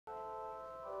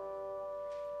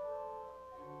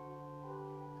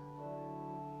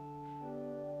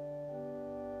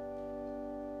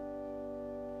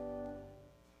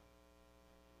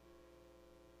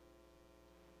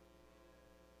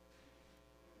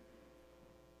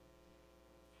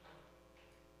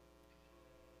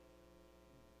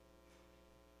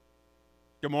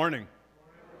Good morning.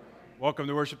 Welcome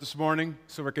to worship this morning.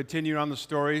 So we're continuing on the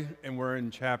story, and we're in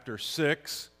chapter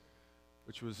 6,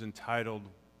 which was entitled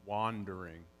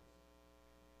Wandering.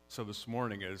 So this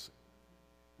morning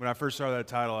when I first saw that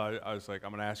title, I was like,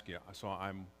 I'm going to ask you, so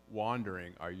I'm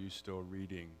wandering, are you still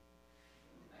reading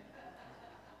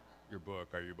your book?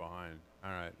 Are you behind? All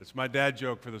right, it's my dad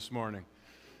joke for this morning.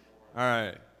 All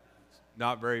right,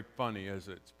 not very funny, is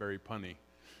it? It's very punny.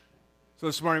 So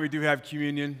this morning we do have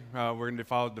communion. We're going to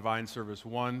follow Divine Service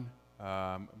 1.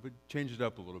 We changed it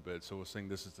up a little bit, so we'll sing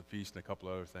This is the Feast and a couple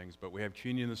other things. But we have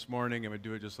communion this morning, and we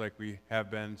do it just like we have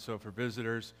been. So for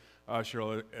visitors,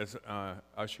 usher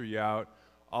you out.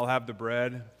 I'll have the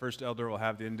bread. First elder will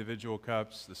have the individual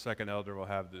cups. The second elder will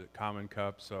have the common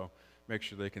cup. So make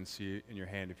sure they can see in your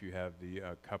hand if you have the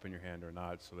cup in your hand or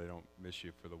not, so they don't miss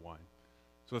you for the wine.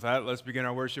 So with that, let's begin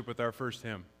our worship with our first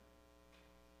hymn.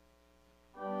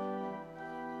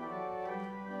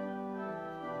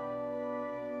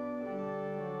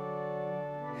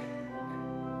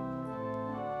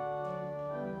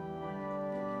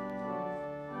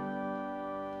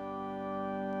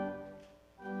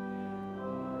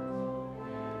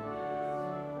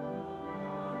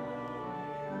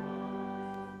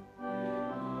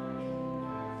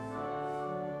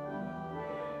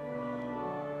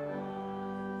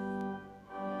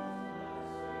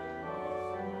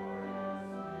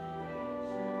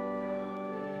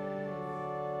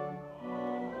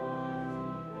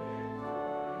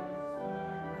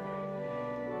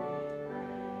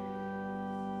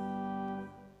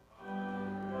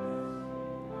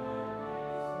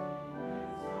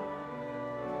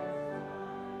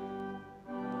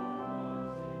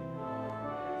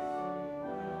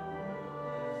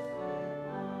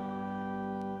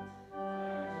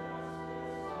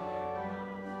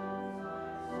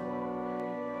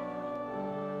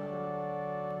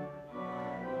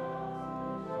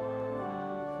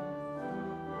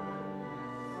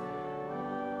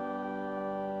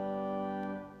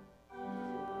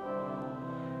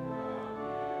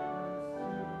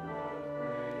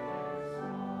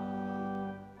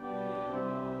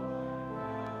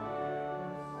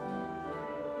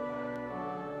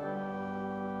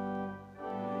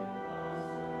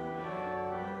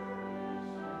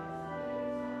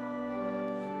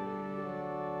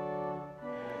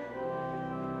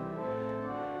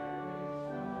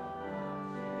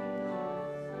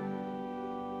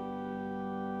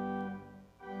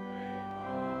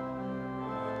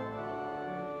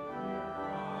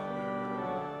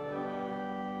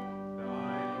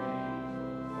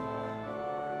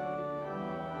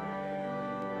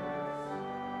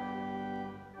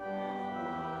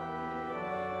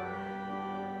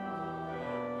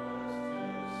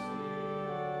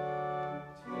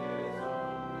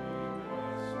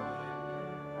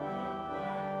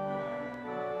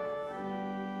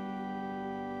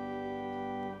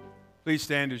 Please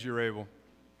stand as you're able.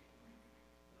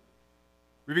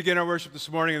 We begin our worship this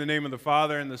morning in the name of the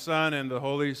Father, and the Son, and the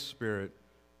Holy Spirit.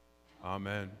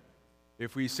 Amen.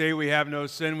 If we say we have no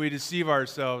sin, we deceive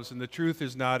ourselves, and the truth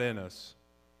is not in us.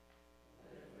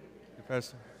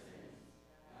 Confess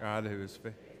God, who is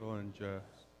faithful and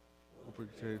just, will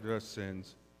forgive us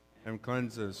sins and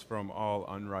cleanse us from all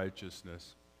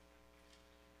unrighteousness.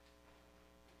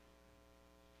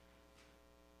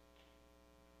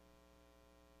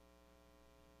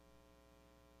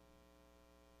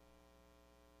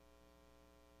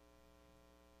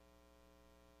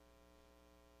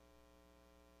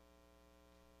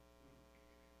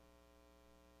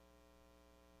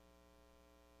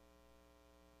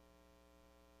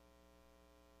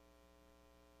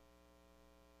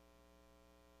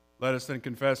 Let us then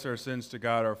confess our sins to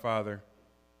God our Father.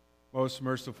 Most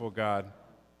merciful God,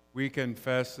 we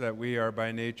confess that we are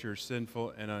by nature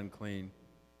sinful and unclean.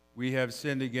 We have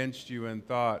sinned against you in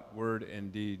thought, word,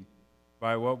 and deed,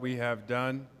 by what we have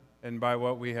done and by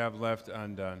what we have left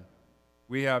undone.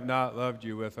 We have not loved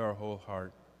you with our whole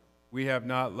heart. We have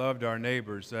not loved our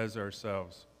neighbors as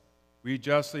ourselves. We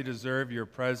justly deserve your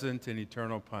present and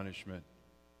eternal punishment.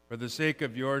 For the sake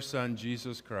of your Son,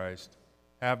 Jesus Christ,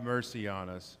 have mercy on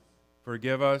us.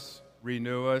 Forgive us,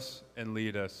 renew us, and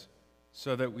lead us,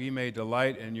 so that we may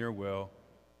delight in your will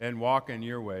and walk in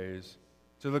your ways,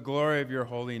 to the glory of your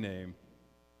holy name.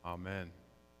 Amen.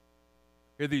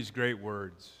 Hear these great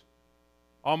words.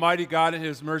 Almighty God in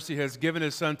his mercy has given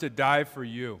his Son to die for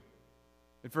you,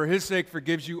 and for his sake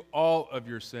forgives you all of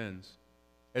your sins.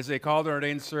 As a called and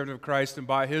ordained servant of Christ, and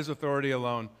by his authority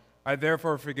alone, I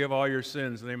therefore forgive all your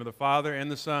sins. In the name of the Father,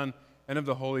 and the Son, and of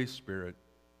the Holy Spirit.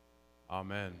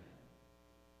 Amen.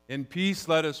 In peace,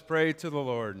 let us pray to the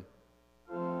Lord.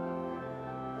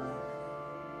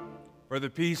 For the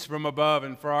peace from above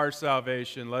and for our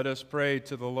salvation, let us pray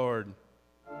to the Lord.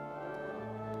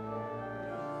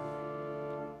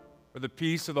 For the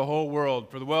peace of the whole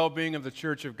world, for the well-being of the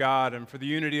Church of God, and for the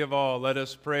unity of all, let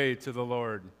us pray to the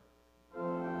Lord.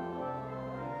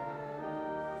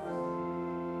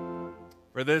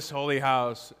 For this holy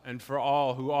house, and for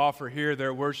all who offer here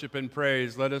their worship and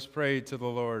praise, let us pray to the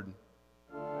Lord.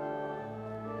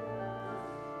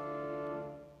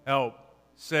 Help,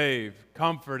 save,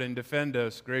 comfort, and defend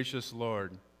us, gracious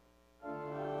Lord.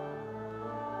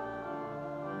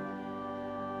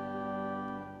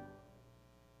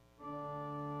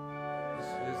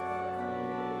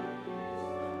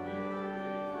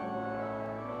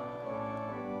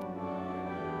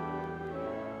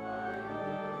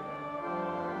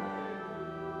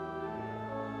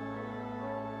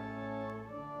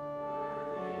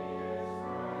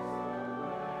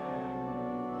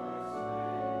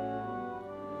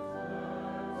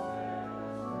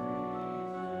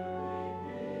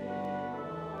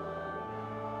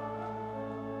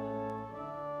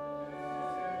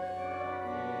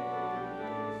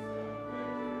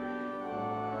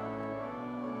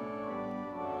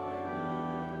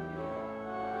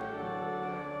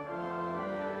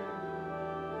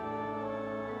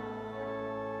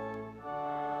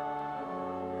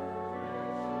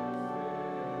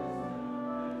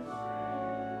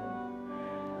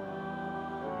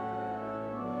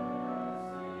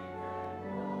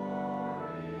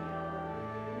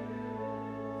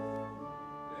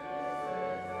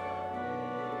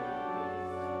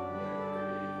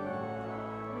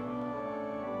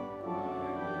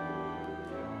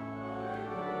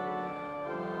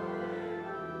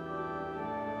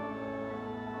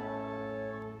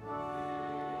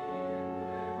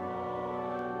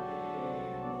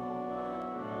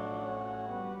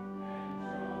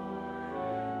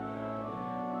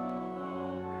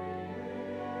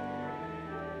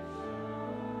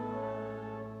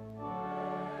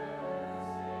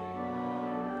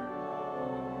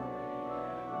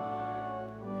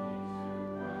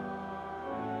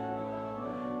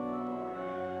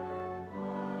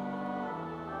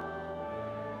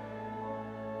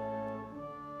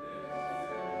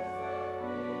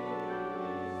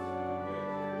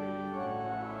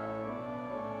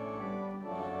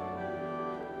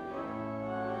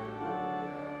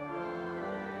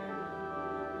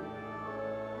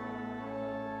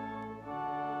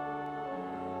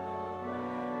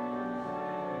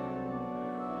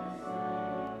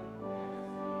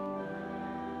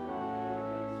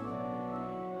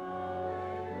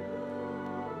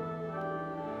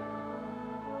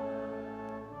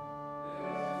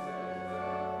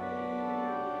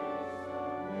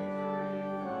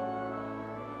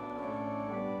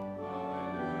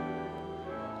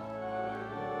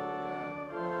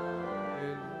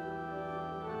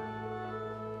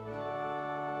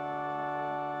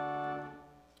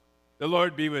 The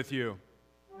Lord be with you.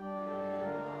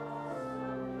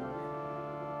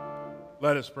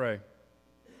 Let us pray.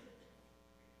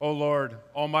 O Lord,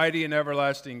 almighty and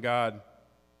everlasting God,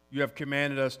 you have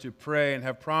commanded us to pray and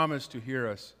have promised to hear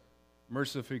us.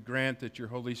 Mercifully grant that your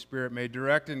Holy Spirit may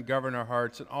direct and govern our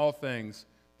hearts in all things,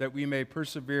 that we may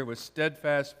persevere with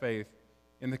steadfast faith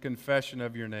in the confession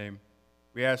of your name.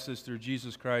 We ask this through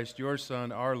Jesus Christ, your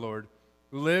Son, our Lord,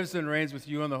 who lives and reigns with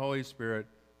you in the Holy Spirit,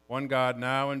 one God,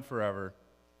 now and forever.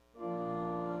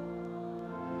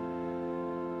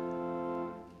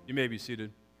 You may be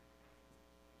seated.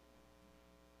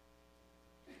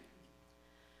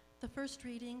 The first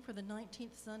reading for the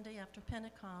 19th Sunday after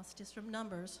Pentecost is from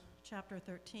Numbers chapter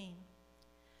 13.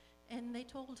 And they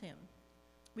told him,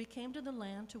 "We came to the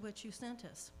land to which you sent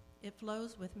us. It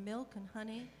flows with milk and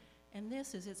honey, and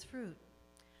this is its fruit.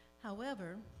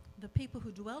 However, the people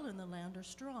who dwell in the land are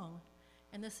strong,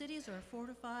 and the cities are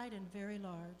fortified and very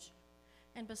large.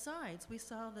 And besides, we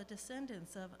saw the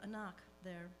descendants of Anak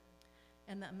there.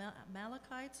 And the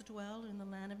Amalekites dwell in the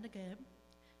land of Negeb,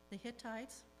 the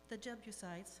Hittites, the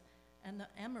Jebusites, and the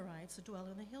Amorites dwell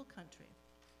in the hill country.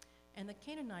 And the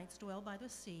Canaanites dwell by the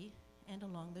sea and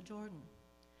along the Jordan."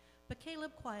 But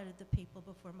Caleb quieted the people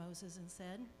before Moses and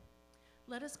said,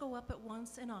 "Let us go up at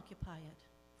once and occupy it,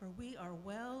 for we are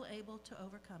well able to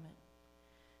overcome it."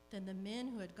 Then the men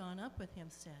who had gone up with him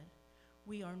said,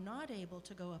 "We are not able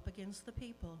to go up against the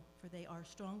people, for they are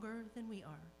stronger than we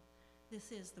are."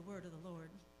 This is the word of the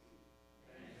Lord.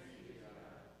 Thanks be to God.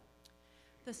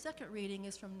 The second reading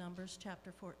is from Numbers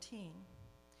chapter 14.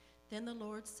 Then the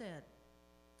Lord said,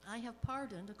 "I have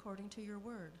pardoned according to your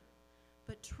word.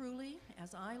 But truly,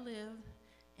 as I live,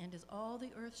 and as all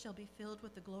the earth shall be filled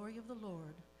with the glory of the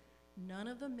Lord, none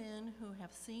of the men who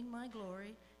have seen my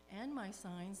glory and my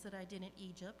signs that I did in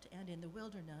Egypt and in the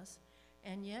wilderness,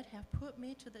 and yet have put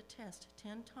me to the test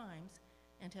 10 times,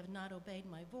 and have not obeyed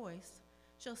my voice,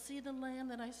 shall see the land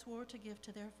that I swore to give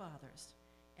to their fathers,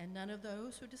 and none of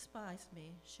those who despised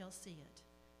me shall see it.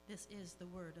 This is the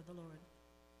word of the Lord.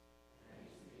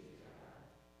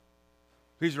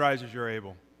 Please rise as you're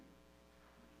able.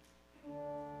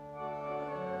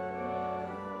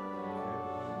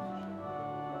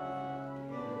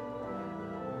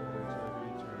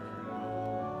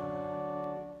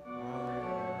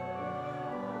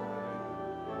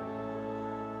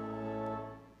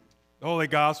 The Holy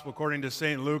Gospel according to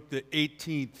St. Luke, the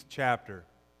 18th chapter.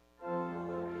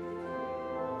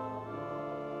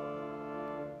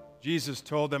 Jesus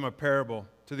told them a parable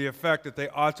to the effect that they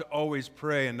ought to always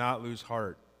pray and not lose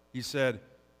heart. He said,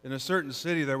 "In a certain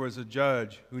city there was a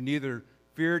judge who neither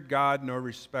feared God nor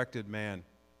respected man.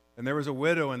 And there was a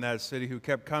widow in that city who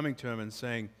kept coming to him and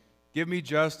saying, 'Give me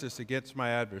justice against my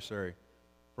adversary.'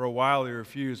 For a while he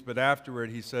refused, but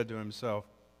afterward he said to himself,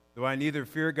 'Though I neither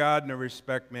fear God nor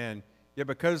respect man, yet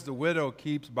because the widow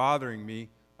keeps bothering me,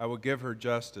 I will give her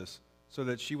justice, so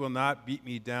that she will not beat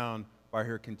me down by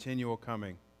her continual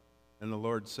coming.' And the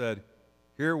Lord said,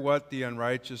 'Hear what the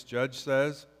unrighteous judge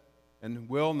says, and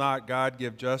will not God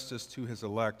give justice to his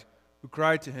elect, who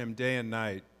cry to him day and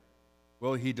night?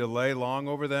 Will he delay long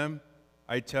over them?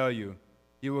 I tell you,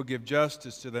 he will give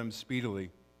justice to them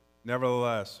speedily.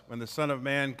 Nevertheless, when the Son of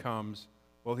Man comes,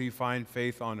 will he find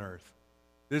faith on earth?'"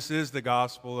 This is the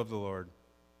gospel of the Lord.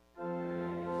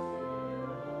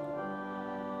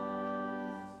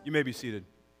 You may be seated.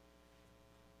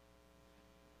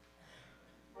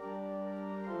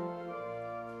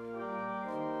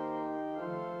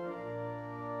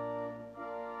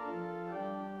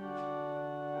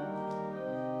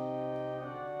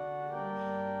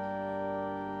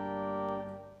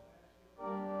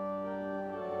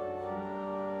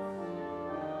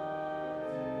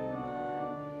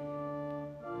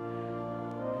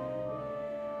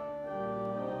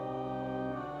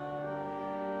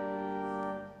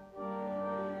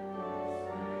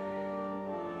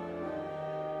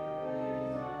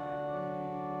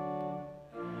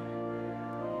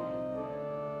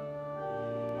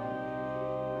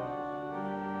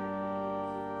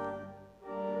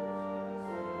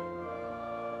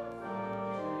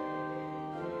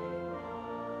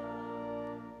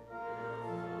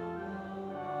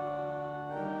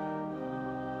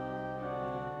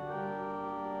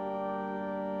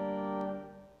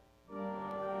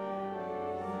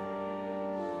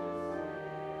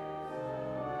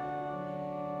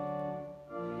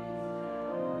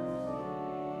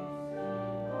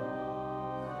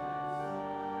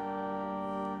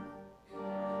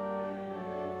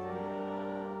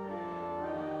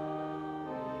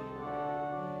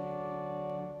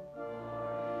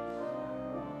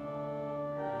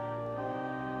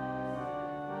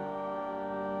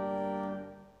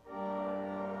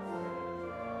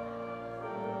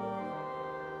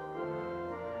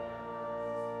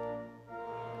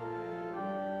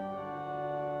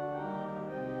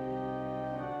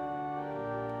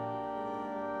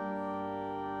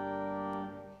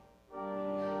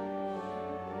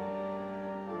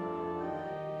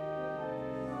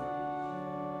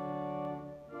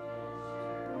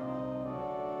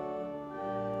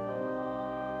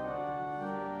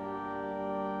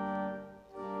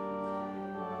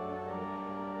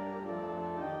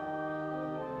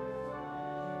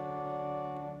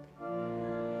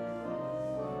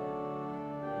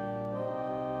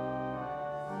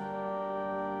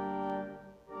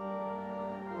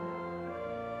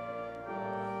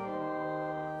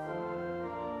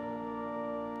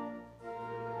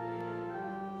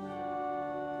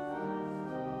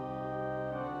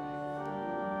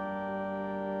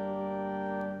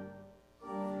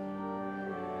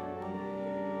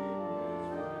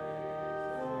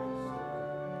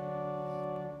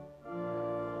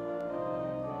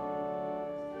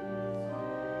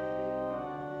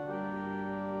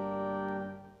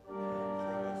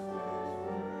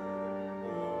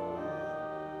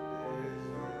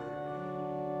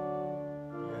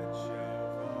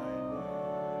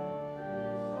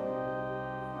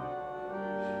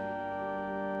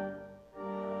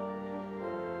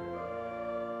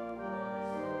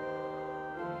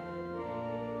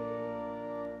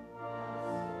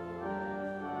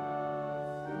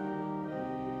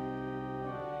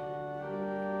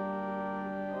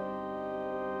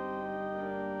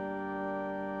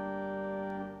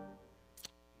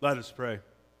 Let us pray.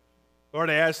 Lord,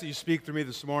 I ask that you speak through me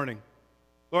this morning.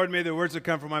 Lord, may the words that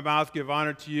come from my mouth give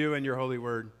honor to you and your holy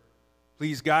word.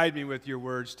 Please guide me with your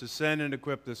words to send and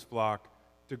equip this flock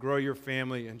to grow your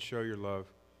family and show your love.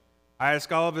 I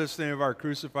ask all of this in the name of our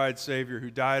crucified Savior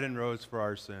who died and rose for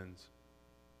our sins.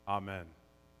 Amen.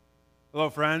 Hello,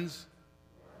 friends.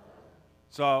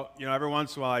 So, every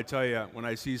once in a while I tell you, when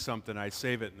I see something, I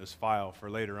save it in this file for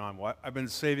later on. Well, I've been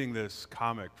saving this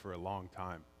comic for a long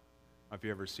time. I don't know if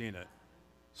you've ever seen it.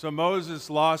 So Moses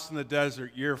lost in the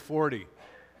desert, year 40.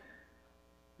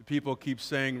 The people keep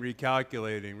saying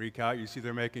recalculating. You see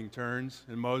they're making turns,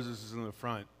 and Moses is in the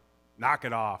front. Knock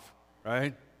it off,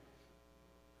 right?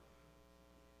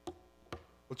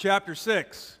 Well, chapter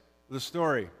 6 of the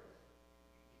story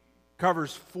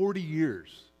covers 40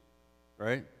 years,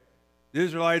 right? The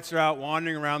Israelites are out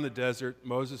wandering around the desert.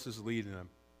 Moses is leading them.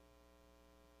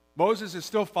 Moses is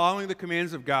still following the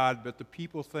commands of God, but the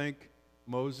people think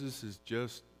Moses is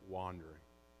just wandering.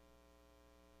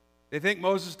 They think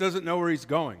Moses doesn't know where he's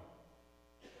going.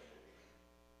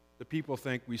 The people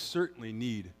think we certainly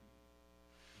need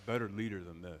a better leader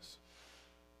than this.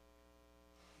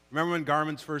 Remember when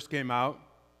garments first came out?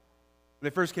 When they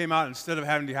first came out, instead of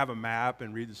having to have a map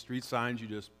and read the street signs, you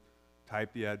just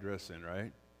type the address in,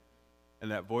 right? And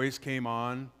that voice came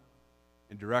on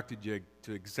and directed you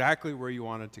to exactly where you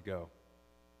wanted to go.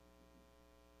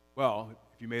 Well,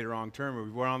 if you made a wrong turn or we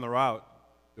went on the route,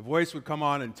 the voice would come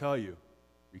on and tell you,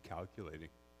 recalculating,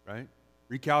 right?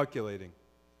 Recalculating.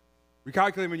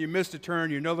 Recalculating when you missed a turn,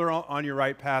 you know they're on your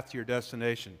right path to your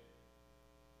destination.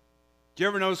 Did you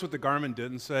ever notice what the Garmin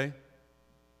didn't say?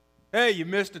 Hey, you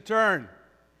missed a turn.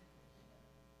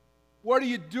 What are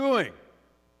you doing?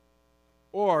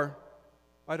 Or,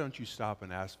 why don't you stop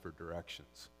and ask for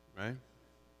directions, right?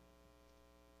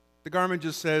 The Garmin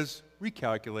just says,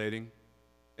 recalculating,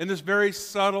 in this very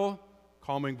subtle,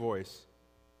 calming voice,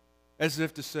 as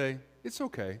if to say, it's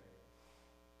okay.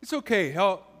 It's okay.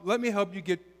 Let me help you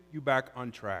get you back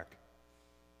on track.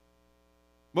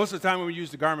 Most of the time when we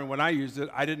use the Garmin, when I used it,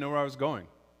 I didn't know where I was going.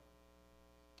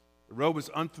 The road was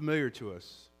unfamiliar to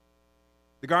us.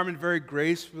 The Garmin very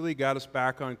gracefully got us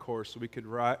back on course so we could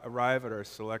arrive at our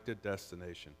selected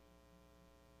destination.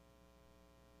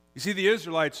 You see, the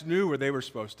Israelites knew where they were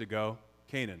supposed to go,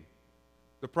 Canaan,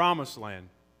 the promised land,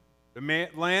 the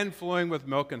land flowing with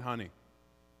milk and honey.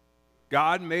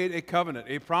 God made a covenant,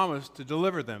 a promise to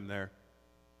deliver them there.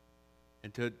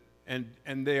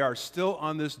 And they are still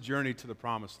on this journey to the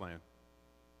promised land.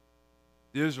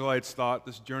 The Israelites thought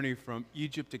this journey from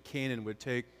Egypt to Canaan would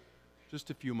take just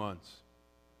a few months.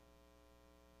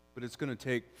 But it's going to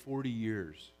take 40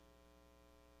 years.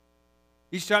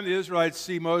 Each time the Israelites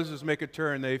see Moses make a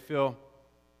turn, they feel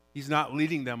he's not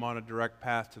leading them on a direct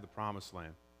path to the promised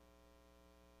land.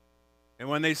 And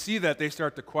when they see that, they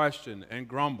start to question and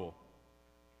grumble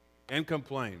and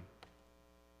complain.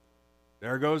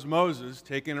 There goes Moses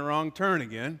taking a wrong turn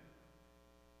again.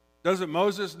 Doesn't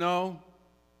Moses know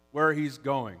where he's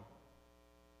going?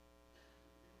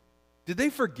 Did they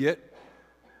forget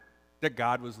that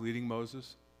God was leading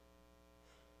Moses?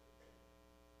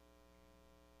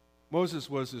 Moses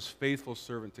was his faithful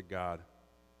servant to God,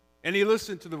 and he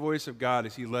listened to the voice of God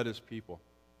as he led his people.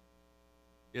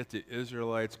 Yet the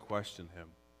Israelites questioned him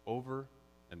over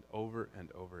and over and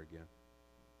over again.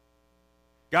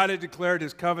 God had declared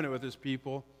his covenant with his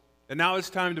people, and now it's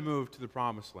time to move to the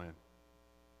promised land.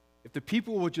 If the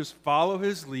people will just follow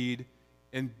his lead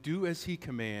and do as he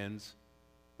commands,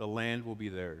 the land will be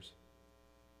theirs.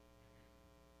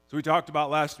 So we talked about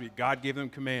last week, God gave them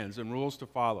commands and rules to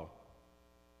follow.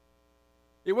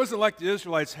 It wasn't like the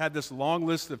Israelites had this long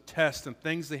list of tests and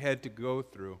things they had to go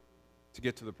through to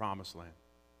get to the promised land.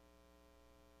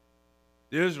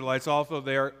 The Israelites, although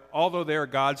they are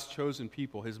God's chosen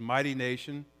people, his mighty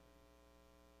nation,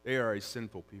 they are a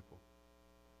sinful people.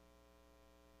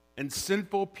 And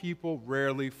sinful people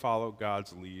rarely follow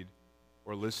God's lead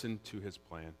or listen to his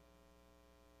plan.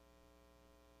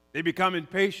 They become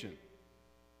impatient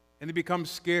and they become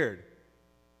scared.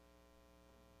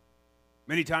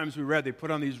 Many times we read they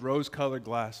put on these rose-colored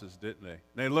glasses, didn't they? And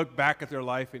they looked back at their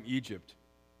life in Egypt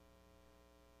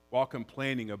while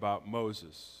complaining about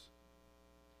Moses,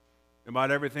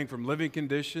 about everything from living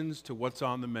conditions to what's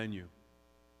on the menu.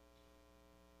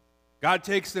 God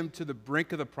takes them to the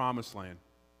brink of the promised land.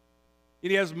 And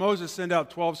he has Moses send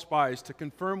out 12 spies to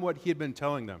confirm what he had been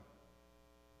telling them.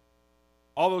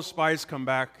 All those spies come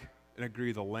back and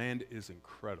agree the land is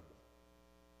incredible.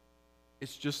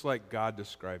 It's just like God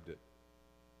described it.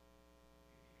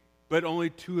 But only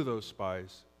 2 of those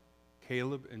spies,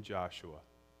 Caleb and Joshua,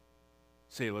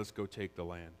 say, let's go take the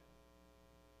land.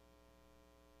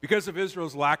 Because of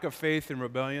Israel's lack of faith and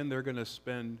rebellion, they're going to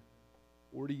spend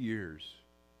 40 years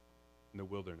in the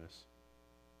wilderness.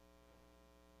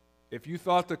 if you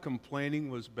thought the complaining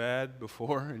was bad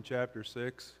before in chapter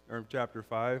 6 or in chapter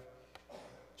 5,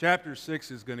 chapter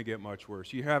 6 is going to get much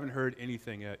worse. You haven't heard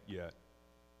anything yet.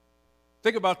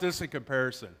 Think about this in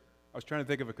comparison. I was trying to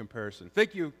think of a comparison.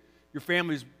 Think your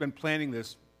family's been planning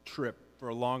this trip for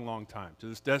a long, long time to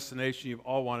this destination you've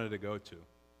all wanted to go to,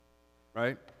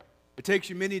 right? It takes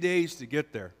you many days to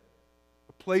get there,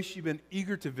 a place you've been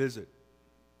eager to visit.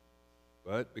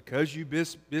 But because you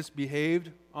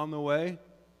misbehaved on the way,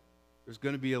 there's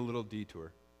going to be a little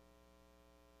detour.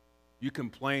 You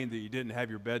complained that you didn't have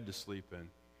your bed to sleep in.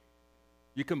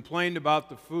 You complained about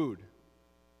the food.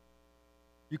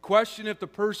 You questioned if the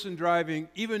person driving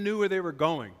even knew where they were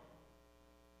going,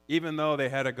 even though they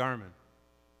had a Garmin.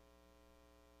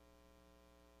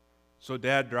 So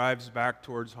Dad drives back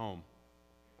towards home.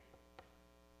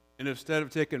 And instead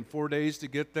of taking 4 days to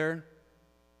get there,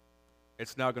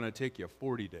 it's now going to take you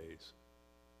 40 days.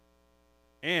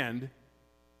 And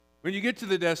when you get to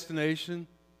the destination,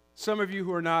 some of you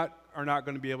who are not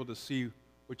going to be able to see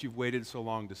what you've waited so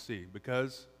long to see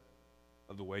because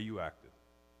of the way you acted.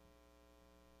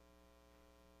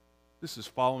 This is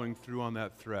following through on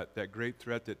that threat, that great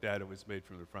threat that Dad always made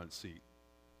from the front seat.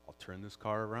 I'll turn this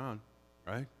car around,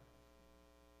 right?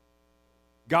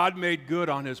 God made good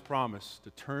on his promise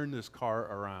to turn this car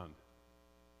around.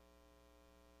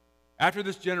 After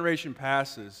this generation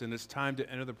passes and it's time to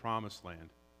enter the promised land,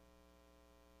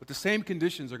 but the same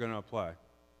conditions are going to apply.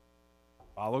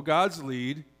 Follow God's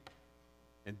lead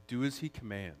and do as he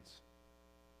commands.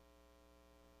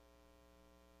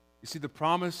 You see, the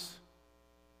promise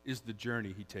is the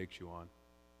journey he takes you on.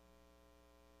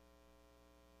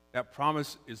 That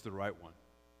promise is the right one.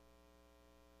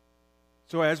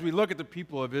 So as we look at the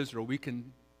people of Israel, we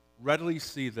can readily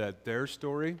see that their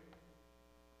story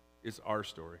is our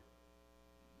story.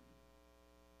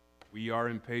 We are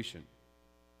impatient.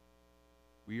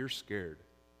 We are scared.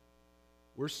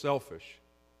 We're selfish.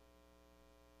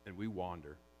 And we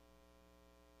wander.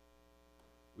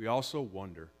 We also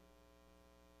wonder,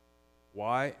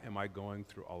 why am I going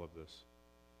through all of this?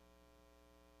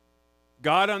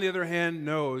 God, on the other hand,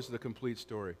 knows the complete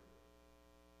story.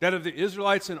 That of the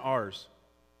Israelites and ours.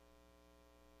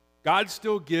 God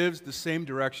still gives the same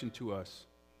direction to us.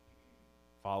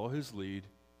 Follow his lead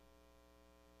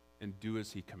and do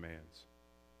as he commands.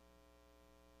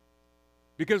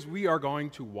 Because we are going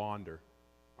to wander,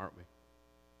 aren't we?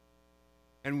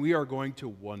 And we are going to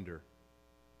wonder.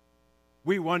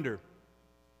 We wonder,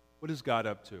 what is God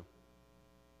up to?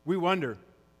 We wonder,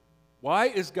 why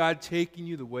is God taking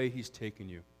you the way he's taken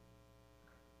you?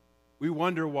 We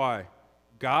wonder why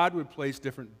God would place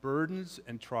different burdens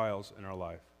and trials in our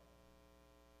life.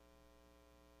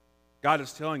 God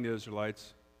is telling the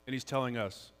Israelites, and he's telling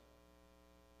us,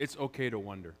 it's okay to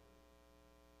wonder.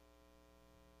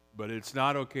 But it's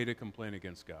not okay to complain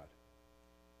against God.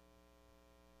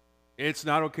 It's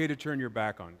not okay to turn your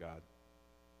back on God.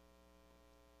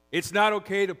 It's not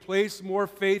okay to place more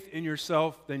faith in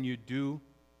yourself than you do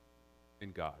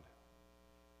in God.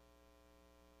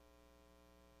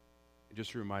 And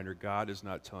just a reminder, God is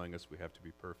not telling us we have to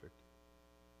be perfect.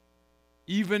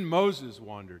 Even Moses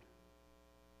wandered.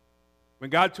 When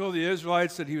God told the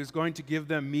Israelites that he was going to give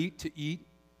them meat to eat,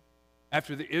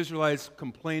 after the Israelites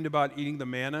complained about eating the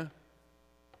manna,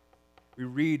 we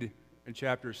read in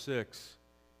chapter 6,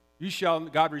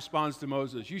 God responds to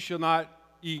Moses, you shall not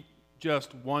eat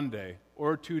just 1 day,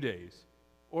 or 2 days,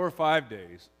 or 5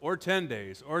 days, or 10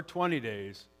 days, or 20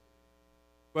 days,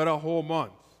 but a whole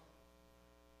month.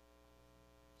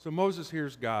 So Moses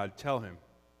hears God tell him,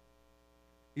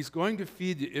 he's going to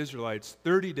feed the Israelites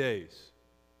 30 days.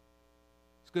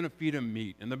 He's going to feed them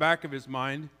meat. In the back of his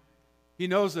mind, he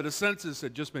knows that a census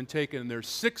had just been taken and there's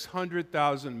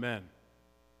 600,000 men.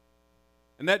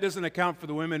 And that doesn't account for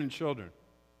the women and children.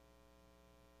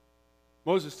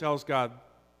 Moses tells God,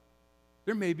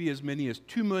 there may be as many as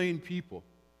 2 million people.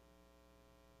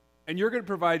 And you're going to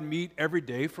provide meat every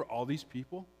day for all these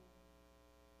people?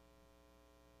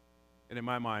 And in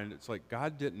my mind, it's like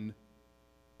God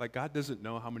doesn't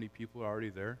know how many people are already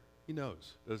there. He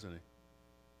knows, doesn't he?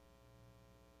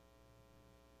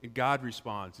 And God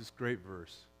responds, this great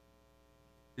verse,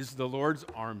 is the Lord's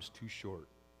arms too short?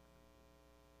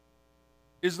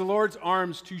 Is the Lord's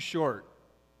arms too short?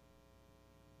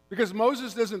 Because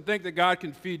Moses doesn't think that God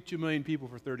can feed 2 million people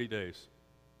for 30 days.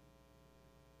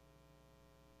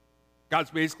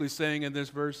 God's basically saying in this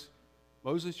verse,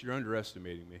 Moses, you're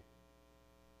underestimating me.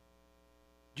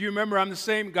 Do you remember I'm the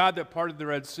same God that parted the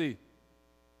Red Sea?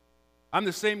 I'm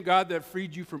the same God that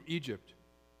freed you from Egypt.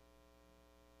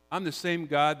 I'm the same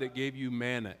God that gave you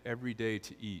manna every day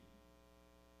to eat.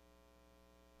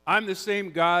 I'm the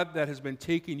same God that has been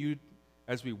taking you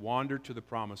as we wander to the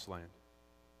promised land.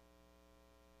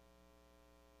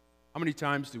 How many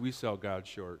times do we sell God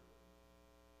short?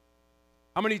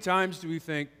 How many times do we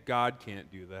think God can't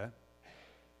do that?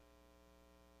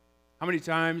 How many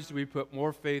times do we put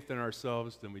more faith in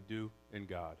ourselves than we do in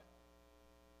God?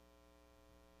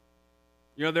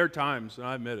 You know, there are times, and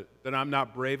I admit it, that I'm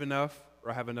not brave enough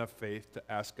or have enough faith to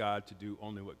ask God to do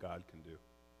only what God can do.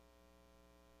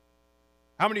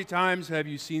 How many times have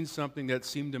you seen something that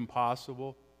seemed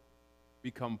impossible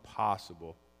become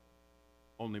possible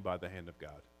only by the hand of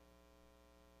God?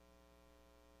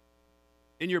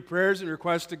 In your prayers and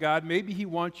requests to God, maybe He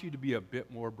wants you to be a bit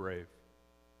more brave.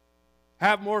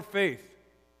 Have more faith,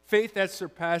 faith that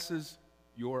surpasses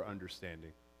your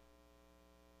understanding.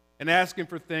 And ask Him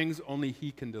for things only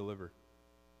He can deliver.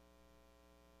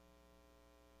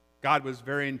 God was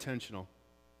very intentional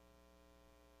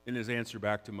in His answer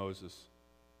back to Moses.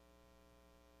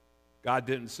 God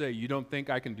didn't say, "You don't think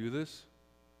I can do this?"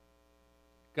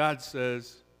 God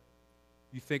says,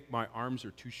 "You think my arms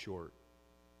are too short."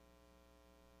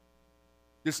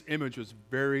 This image was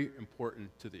very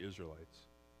important to the Israelites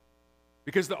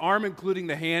because the arm, including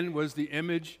the hand, was the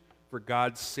image for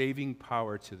God's saving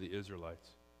power to the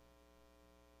Israelites.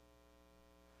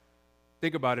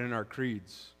 Think about it in our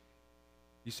creeds.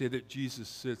 You say that Jesus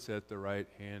sits at the right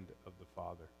hand of the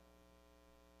Father.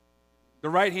 The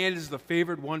right hand is the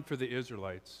favored one for the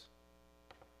Israelites,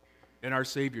 and our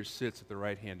Savior sits at the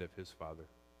right hand of His Father.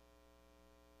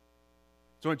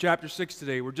 So in chapter 6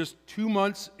 today, we're just 2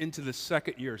 months into the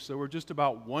second year, so we're just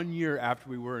about 1 year after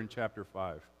we were in chapter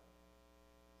 5.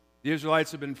 The Israelites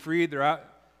have been freed, they're out,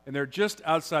 and they're just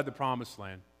outside the promised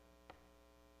land.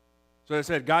 So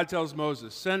as I said, God tells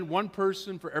Moses, "Send one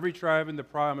person for every tribe in the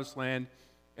promised land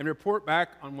and report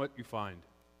back on what you find."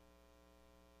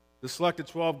 The selected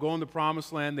 12 go in the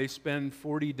promised land. They spend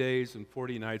 40 days and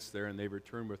 40 nights there, and they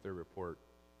return with their report.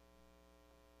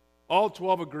 All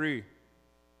 12 agree.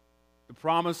 The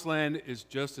promised land is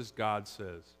just as God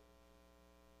says,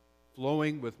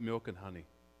 flowing with milk and honey.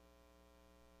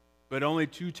 But only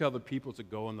 2 tell the people to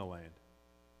go in the land,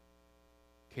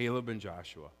 Caleb and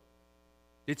Joshua.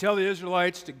 They tell the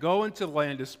Israelites to go into the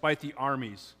land despite the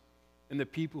armies and the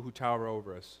people who tower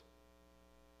over us,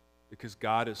 because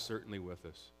God is certainly with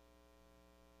us.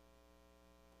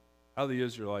 How do the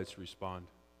Israelites respond?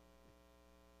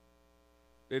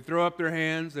 They throw up their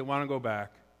hands. They want to go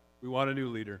back. We want a new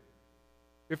leader.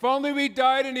 If only we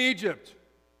died in Egypt.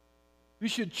 We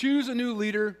should choose a new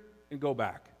leader and go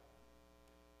back.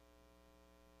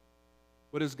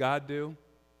 What does God do?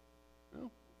 Well,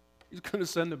 He's going to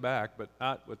send them back, but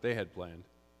not what they had planned.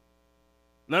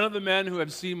 None of the men who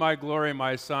have seen my glory and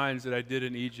my signs that I did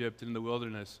in Egypt and in the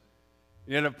wilderness,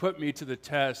 and yet have put me to the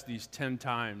test these 10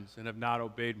 times and have not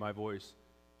obeyed my voice,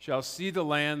 shall see the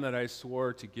land that I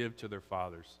swore to give to their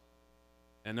fathers,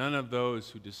 and none of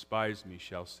those who despise me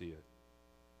shall see it.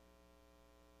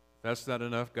 If that's not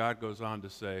enough, God goes on to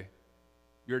say,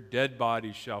 "Your dead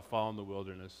bodies shall fall in the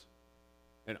wilderness,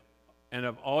 and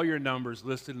of all your numbers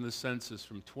listed in the census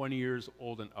from 20 years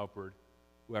old and upward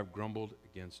who have grumbled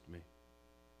against me."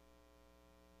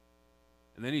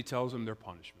 And then He tells them their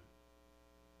punishment.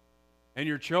 "And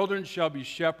your children shall be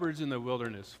shepherds in the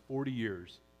wilderness 40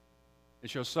 years, and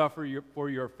shall suffer for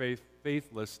your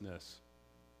faithlessness,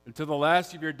 until the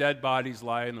last of your dead bodies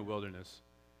lie in the wilderness.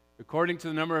 According to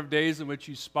the number of days in which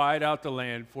you spied out the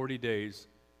land, 40 days,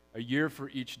 a year for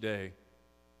each day,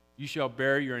 you shall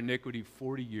bear your iniquity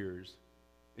 40 years,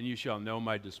 and you shall know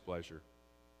my displeasure."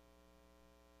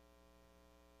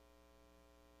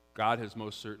 God has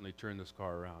most certainly turned this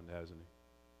car around, hasn't He?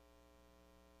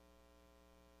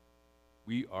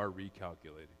 We are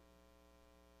recalculating.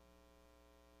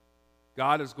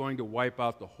 God is going to wipe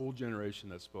out the whole generation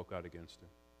that spoke out against Him.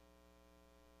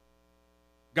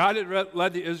 God had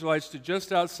led the Israelites to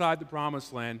just outside the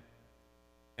promised land,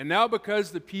 and now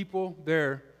because the people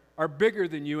there are bigger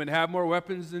than you and have more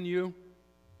weapons than you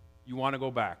want to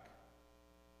go back,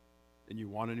 and you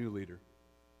want a new leader.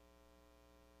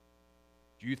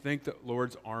 Do you think the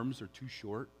Lord's arms are too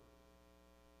short?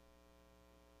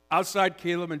 Outside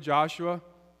Caleb and Joshua,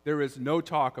 there is no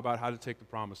talk about how to take the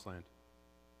promised land.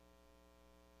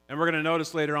 And we're going to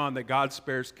notice later on that God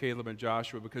spares Caleb and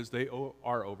Joshua because they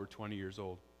are over 20 years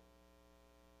old.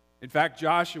 In fact,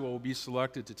 Joshua will be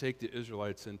selected to take the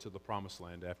Israelites into the promised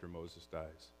land after Moses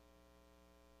dies.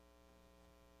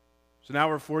 So now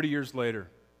we're 40 years later.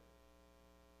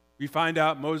 We find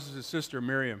out Moses' sister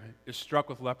Miriam is struck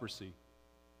with leprosy,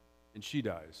 and she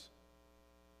dies.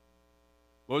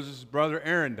 Moses' brother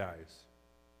Aaron dies.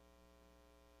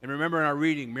 And remember in our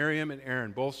reading, Miriam and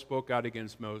Aaron both spoke out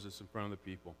against Moses in front of the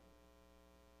people.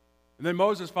 And then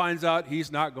Moses finds out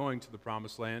he's not going to the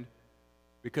promised land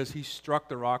because he struck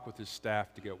the rock with his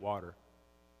staff to get water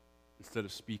instead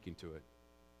of speaking to it.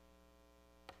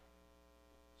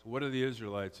 So what do the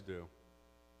Israelites do?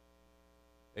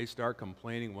 They start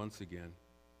complaining once again.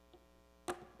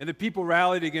 And the people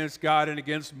rallied against God and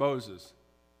against Moses.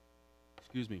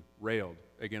 Railed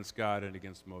against God and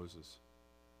against Moses.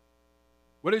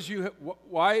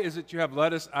 Why is it you have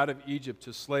led us out of Egypt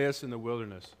to slay us in the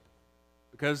wilderness?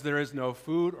 Because there is no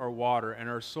food or water, and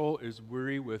our soul is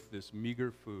weary with this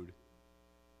meager food.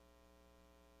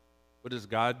 What does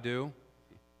God do?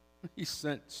 He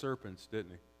sent serpents,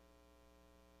 didn't he?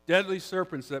 Deadly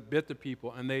serpents that bit the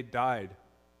people, and they died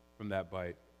from that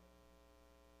bite.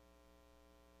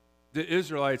 The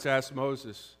Israelites asked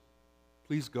Moses,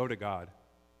 please go to God.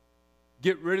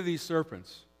 Get rid of these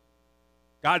serpents.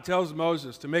 God tells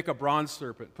Moses to make a bronze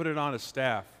serpent, put it on a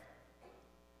staff,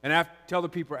 and tell the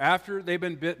people after they've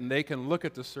been bitten, they can look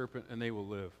at the serpent and they will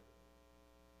live.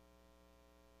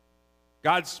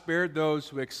 God spared those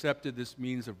who accepted this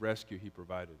means of rescue he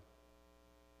provided.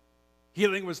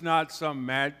 Healing was not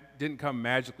didn't come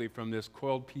magically from this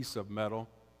coiled piece of metal,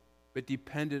 but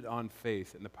depended on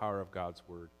faith and the power of God's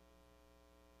word.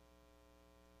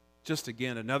 Just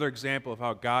again, another example of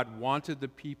how God wanted the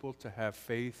people to have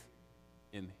faith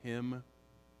in him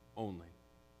only.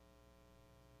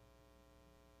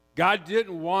 God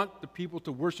didn't want the people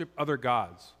to worship other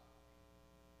gods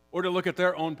or to look at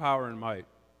their own power and might.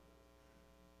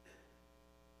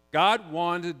 God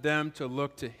wanted them to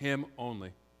look to him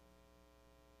only.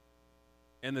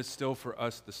 And it's still for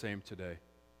us the same today.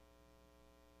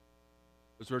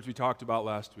 Those words we talked about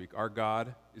last week. Our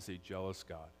God is a jealous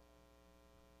God.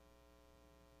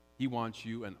 He wants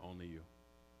you and only you.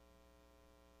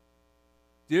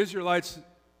 The Israelites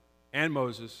and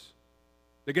Moses,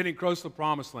 they're getting close to the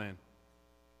promised land,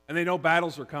 and they know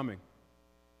battles are coming.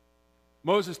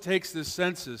 Moses takes this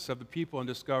census of the people and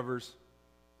discovers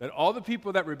that all the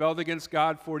people that rebelled against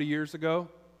God 40 years ago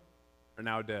are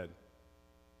now dead.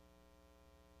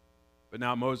 But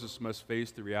now Moses must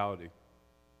face the reality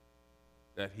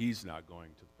that he's not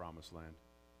going to the promised land.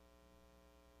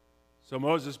 So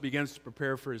Moses begins to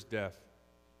prepare for his death.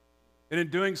 And in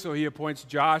doing so, he appoints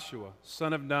Joshua,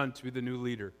 son of Nun, to be the new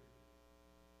leader.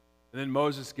 And then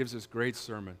Moses gives this great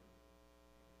sermon.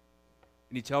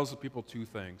 And he tells the people two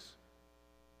things.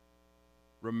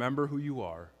 Remember who you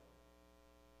are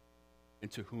and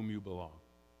to whom you belong.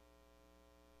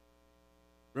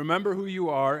 Remember who you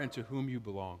are and to whom you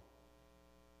belong.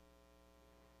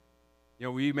 You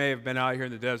know, we may have been out here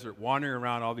in the desert wandering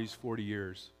around all these 40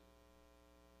 years.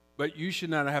 But you should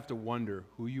not have to wonder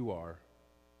who you are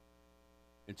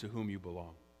and to whom you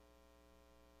belong.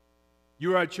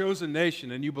 You are a chosen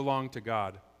nation and you belong to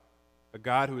God, a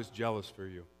God who is jealous for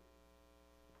you.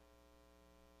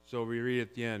 So we read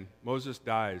at the end, Moses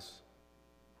dies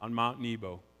on Mount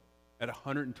Nebo at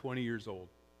 120 years old.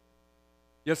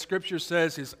 Yet Scripture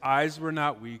says his eyes were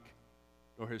not weak,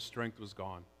 nor his strength was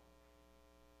gone.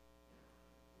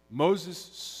 Moses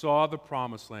saw the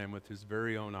promised land with his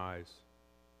very own eyes.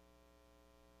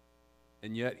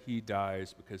 And yet he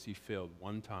dies because he failed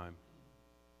one time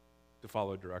to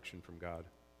follow direction from God.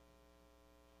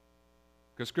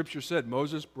 Because Scripture said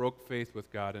Moses broke faith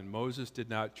with God, and Moses did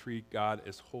not treat God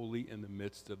as holy in the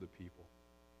midst of the people.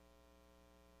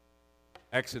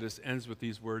 Exodus ends with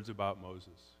these words about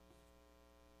Moses.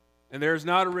 And there has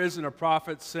not arisen a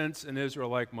prophet since in Israel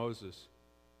like Moses,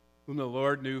 whom the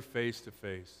Lord knew face to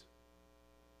face.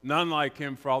 None like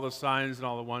him for all the signs and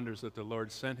all the wonders that the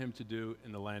Lord sent him to do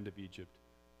in the land of Egypt,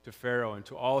 to Pharaoh and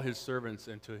to all his servants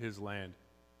and to his land,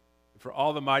 and for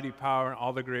all the mighty power and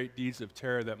all the great deeds of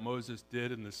terror that Moses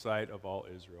did in the sight of all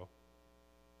Israel.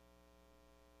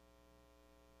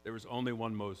 There was only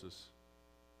one Moses.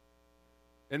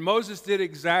 And Moses did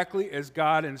exactly as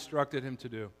God instructed him to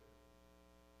do,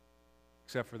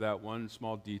 except for that one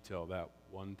small detail, that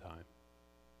one time.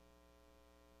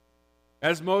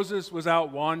 As Moses was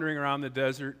out wandering around the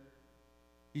desert,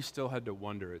 he still had to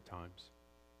wonder at times.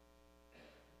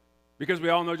 Because we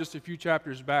all know just a few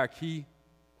chapters back, he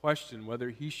questioned whether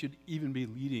he should even be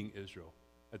leading Israel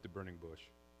at the burning bush.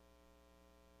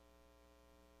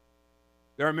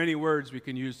 There are many words we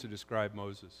can use to describe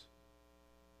Moses.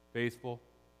 Faithful,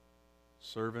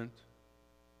 servant,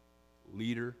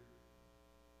 leader,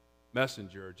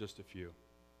 messenger are just a few.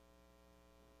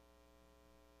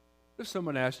 If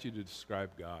someone asked you to describe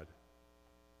God,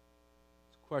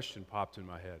 this question popped in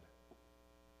my head.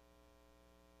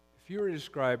 If you were to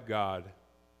describe God,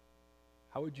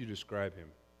 how would you describe him?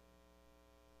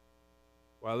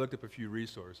 Well, I looked up a few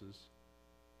resources,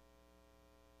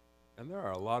 and there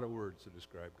are a lot of words to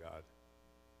describe God.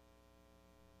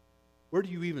 Where do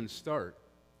you even start?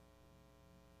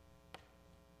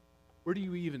 Where do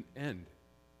you even end?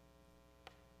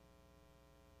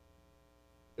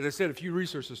 As I said, a few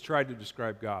resources tried to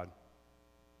describe God.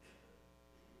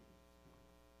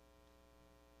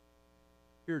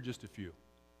 Here are just a few.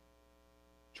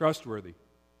 Trustworthy,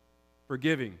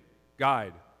 forgiving,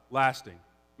 guide, lasting,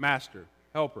 master,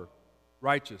 helper,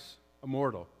 righteous,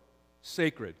 immortal,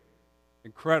 sacred,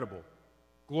 incredible,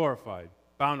 glorified,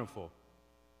 bountiful,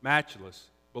 matchless,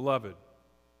 beloved,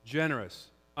 generous,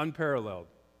 unparalleled,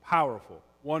 powerful,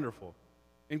 wonderful,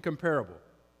 incomparable,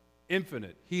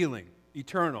 infinite, healing,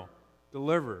 eternal,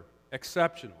 deliverer,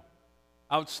 exceptional,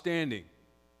 outstanding,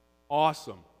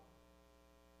 awesome,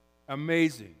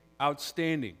 amazing,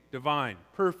 outstanding, divine,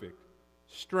 perfect,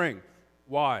 strength,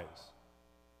 wise,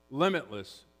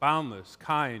 limitless, boundless,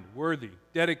 kind, worthy,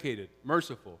 dedicated,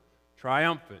 merciful,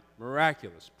 triumphant,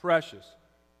 miraculous, precious,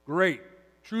 great,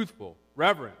 truthful,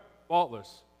 reverent,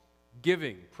 faultless,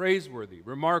 giving, praiseworthy,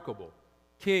 remarkable,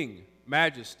 king,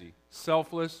 majesty,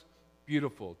 selfless,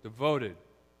 beautiful, devoted,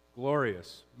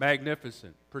 glorious,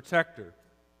 magnificent, protector,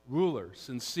 ruler,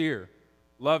 sincere,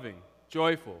 loving,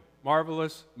 joyful,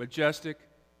 marvelous, majestic,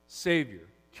 Savior,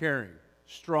 caring,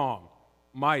 strong,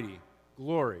 mighty,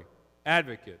 glory,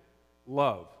 advocate,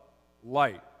 love,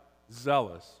 light,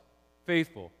 zealous,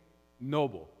 faithful,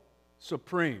 noble,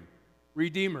 supreme,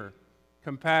 redeemer,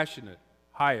 compassionate,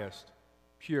 highest,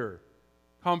 pure,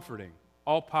 comforting,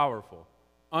 all-powerful,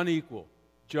 unequal,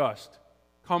 just,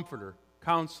 comforter,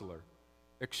 counselor,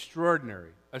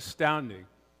 extraordinary, astounding,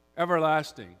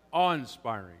 everlasting,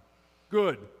 awe-inspiring,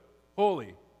 good,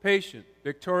 holy, patient,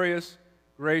 victorious,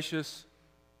 gracious,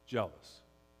 jealous.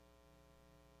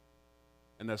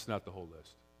 And that's not the whole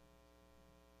list.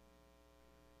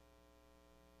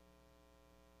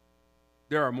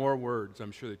 There are more words,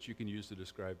 I'm sure, that you can use to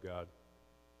describe God.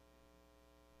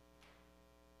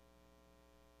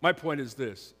 My point is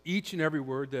this: each and every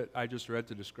word that I just read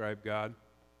to describe God,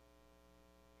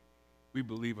 we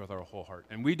believe with our whole heart.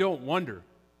 And we don't wonder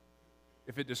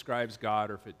if it describes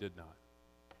God or if it did not.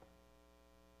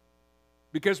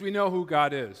 Because we know who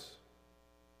God is.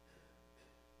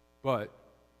 But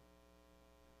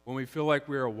when we feel like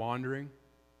we are wandering,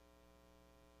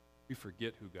 we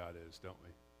forget who God is, don't we?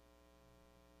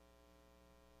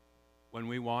 When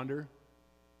we wander,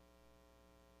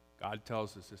 God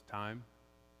tells us it's time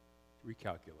to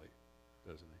recalculate,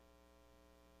 doesn't he?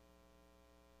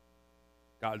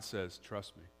 God says,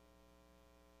 trust me.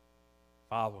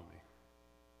 Follow me.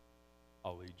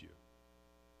 I'll lead you.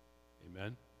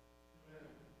 Amen?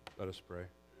 Let us pray.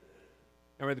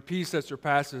 And may the peace that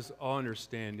surpasses all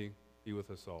understanding be with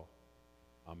us all.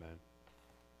 Amen.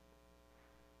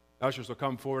 Ushers will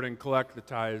come forward and collect the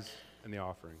tithes and the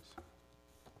offerings.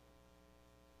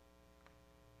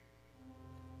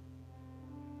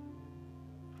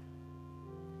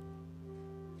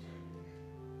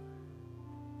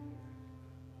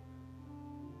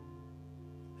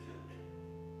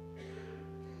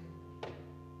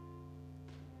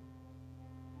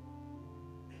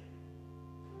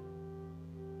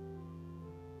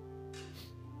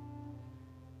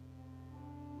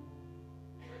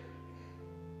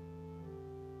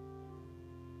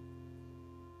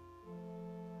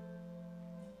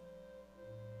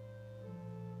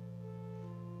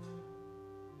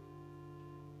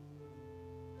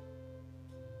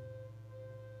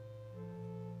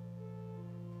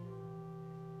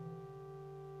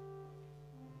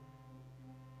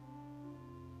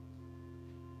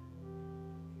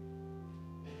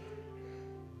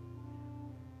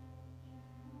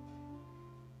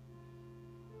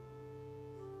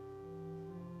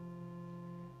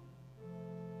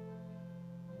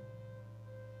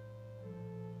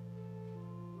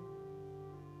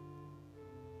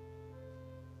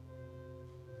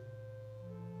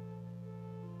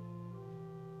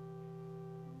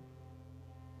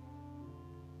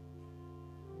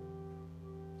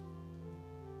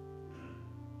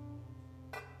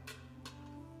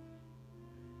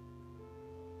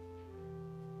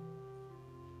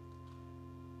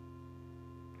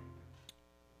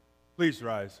 Please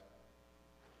rise.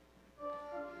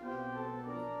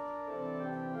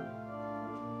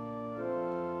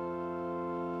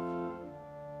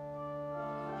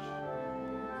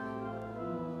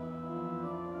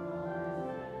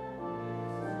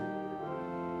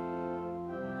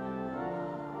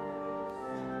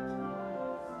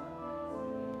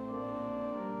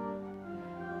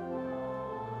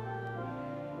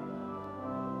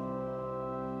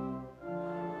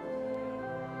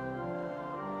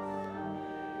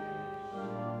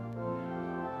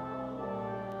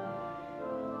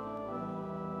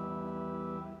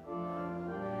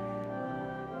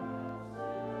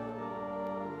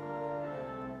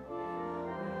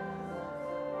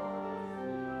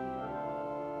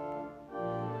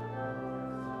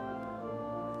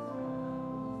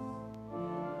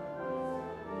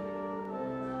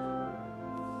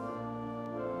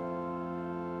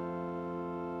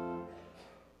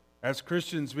 As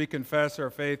Christians, we confess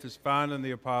our faith is found in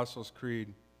the Apostles'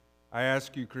 Creed. I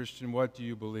ask you, Christian, what do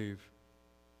you believe?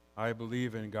 I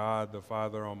believe in God, the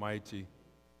Father Almighty,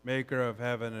 maker of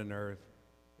heaven and earth,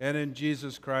 and in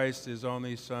Jesus Christ, his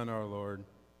only Son, our Lord,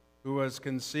 who was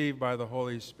conceived by the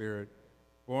Holy Spirit,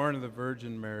 born of the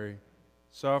Virgin Mary,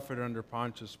 suffered under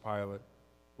Pontius Pilate,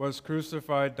 was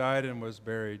crucified, died, and was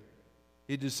buried.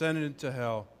 He descended into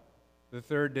hell. The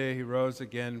third day he rose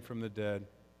again from the dead.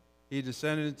 He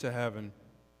descended into heaven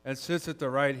and sits at the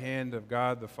right hand of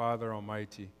God the Father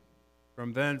Almighty.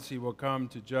 From thence he will come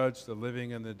to judge the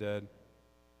living and the dead.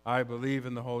 I believe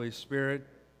in the Holy Spirit,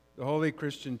 the holy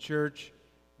Christian Church,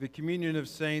 the communion of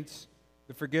saints,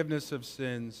 the forgiveness of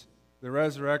sins, the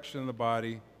resurrection of the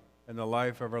body, and the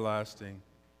life everlasting.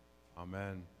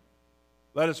 Amen.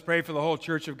 Let us pray for the whole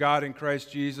Church of God in Christ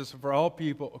Jesus and for all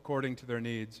people according to their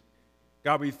needs.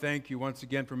 God, we thank you once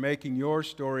again for making your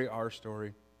story our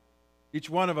story. Each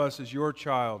one of us is your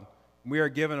child, and we are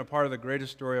given a part of the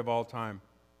greatest story of all time,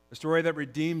 a story that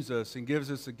redeems us and gives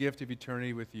us the gift of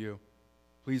eternity with you.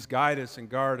 Please guide us and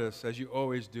guard us, as you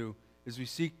always do, as we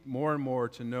seek more and more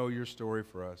to know your story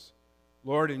for us.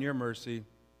 Lord, in your mercy,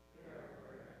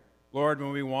 Lord,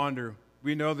 when we wander,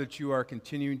 we know that you are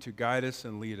continuing to guide us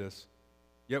and lead us,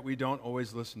 yet we don't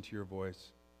always listen to your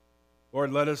voice.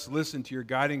 Lord, let us listen to your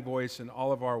guiding voice in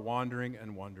all of our wandering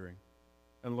and wondering.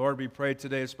 And Lord, we pray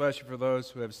today, especially for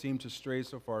those who have seemed to stray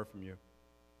so far from you.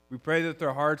 We pray that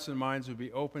their hearts and minds would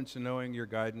be open to knowing your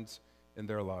guidance in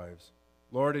their lives.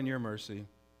 Lord, in your mercy,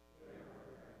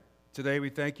 today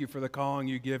we thank you for the calling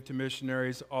you give to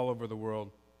missionaries all over the world.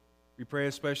 We pray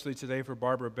especially today for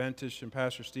Barbara Bentish and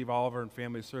Pastor Steve Oliver and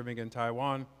family serving in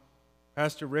Taiwan,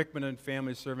 Pastor Rickman and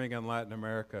family serving in Latin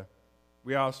America.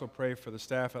 We also pray for the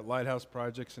staff at Lighthouse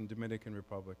Projects in Dominican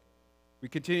Republic. We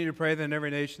continue to pray that in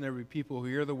every nation there will be people who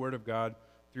hear the word of God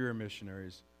through your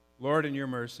missionaries. Lord, in your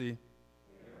mercy,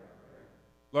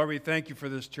 Lord, we thank you for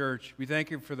this church. We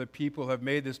thank you for the people who have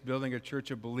made this building a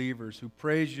church of believers who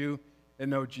praise you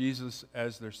and know Jesus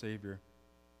as their Savior.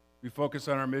 We focus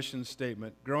on our mission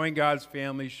statement, growing God's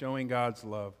family, showing God's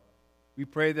love. We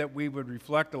pray that we would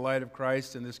reflect the light of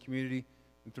Christ in this community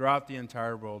and throughout the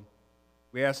entire world.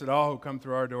 We ask that all who come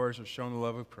through our doors are shown the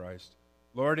love of Christ.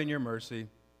 Lord, in your mercy,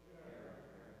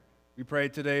 we pray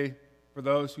today for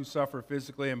those who suffer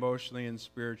physically, emotionally, and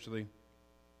spiritually.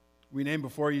 We name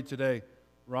before you today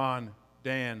Ron,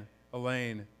 Dan,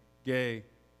 Elaine, Gay,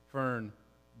 Fern,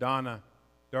 Donna,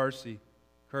 Darcy,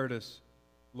 Curtis,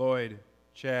 Lloyd,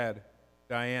 Chad,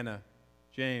 Diana,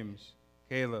 James,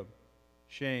 Caleb,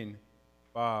 Shane,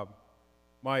 Bob,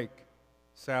 Mike,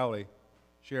 Sally,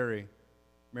 Sherry,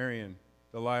 Marion,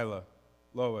 Delilah,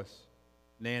 Lois,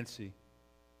 Nancy,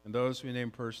 and those we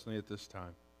name personally at this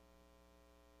time.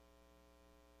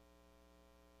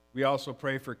 We also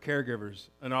pray for caregivers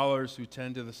and all others who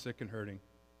tend to the sick and hurting.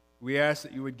 We ask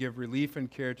that you would give relief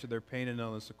and care to their pain and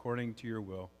illness according to your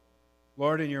will.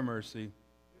 Lord, in your mercy,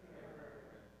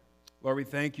 Lord, we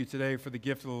thank you today for the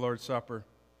gift of the Lord's Supper,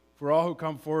 for all who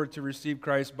come forward to receive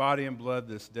Christ's body and blood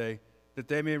this day, that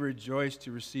they may rejoice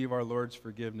to receive our Lord's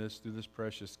forgiveness through this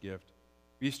precious gift.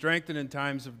 Be strengthened in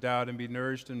times of doubt and be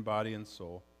nourished in body and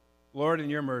soul. Lord, in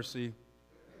your mercy,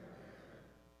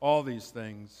 all these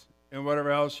things, and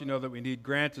whatever else you know that we need,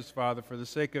 grant us, Father, for the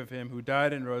sake of him who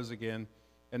died and rose again,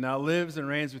 and now lives and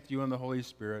reigns with you in the Holy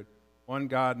Spirit, one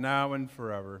God, now and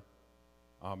forever.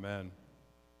 Amen.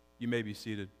 You may be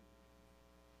seated.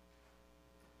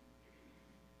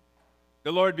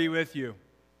 The Lord be with you.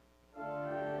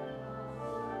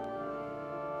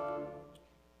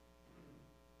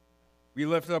 We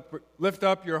lift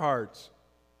up your hearts.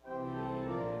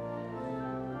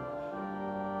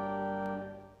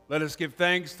 Let us give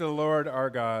thanks to the Lord our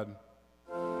God.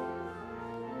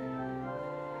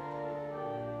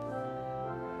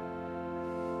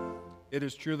 It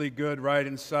is truly good, right,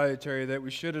 and salutary that we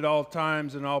should at all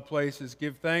times and all places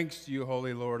give thanks to you,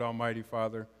 Holy Lord, Almighty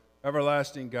Father,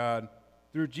 everlasting God,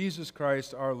 through Jesus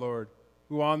Christ our Lord,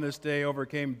 who on this day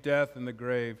overcame death and the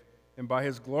grave, and by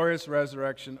his glorious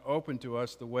resurrection opened to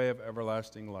us the way of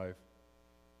everlasting life.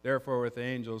 Therefore, with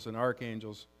angels and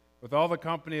archangels, with all the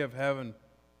company of heaven,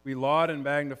 we laud and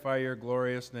magnify your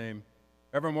glorious name,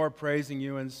 evermore praising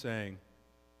you and saying,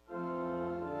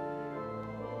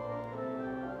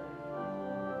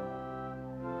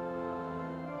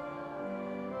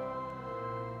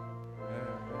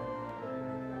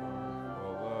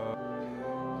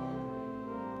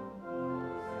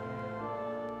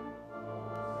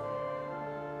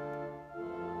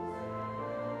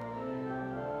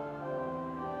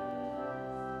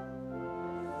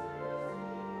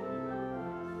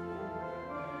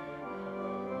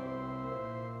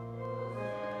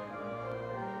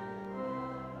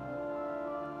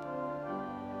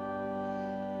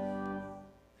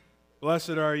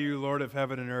 Blessed are you, Lord of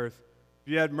heaven and earth.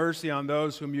 You had mercy on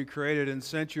those whom you created and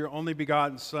sent your only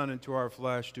begotten Son into our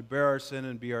flesh to bear our sin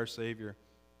and be our Savior.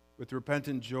 With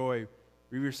repentant joy,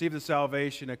 we receive the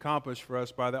salvation accomplished for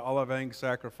us by the all-avenging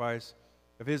sacrifice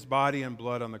of his body and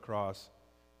blood on the cross.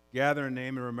 Gather in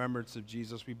name and remembrance of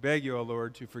Jesus. We beg you, O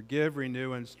Lord, to forgive,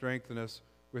 renew, and strengthen us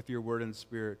with your word and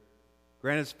spirit.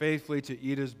 Grant us faithfully to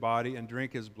eat his body and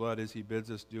drink his blood as he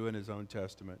bids us do in his own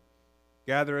testament.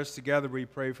 Gather us together, we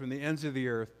pray, from the ends of the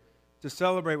earth to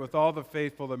celebrate with all the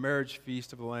faithful the marriage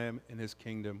feast of the Lamb in his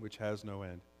kingdom, which has no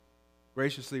end.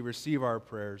 Graciously receive our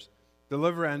prayers.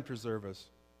 Deliver and preserve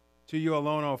us. To you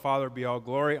alone, O Father, be all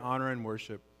glory, honor, and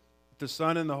worship, with the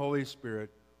Son and the Holy Spirit,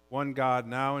 one God,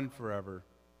 now and forever.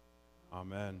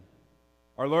 Amen.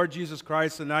 Our Lord Jesus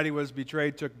Christ, the night he was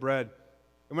betrayed, took bread.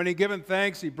 And when he had given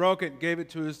thanks, he broke it and gave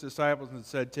it to his disciples and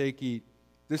said, "Take, eat.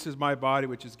 This is my body,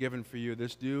 which is given for you.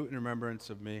 This do in remembrance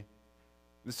of me." In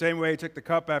the same way, he took the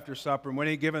cup after supper, and when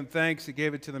he had given thanks, he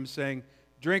gave it to them, saying,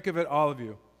 "Drink of it, all of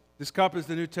you. This cup is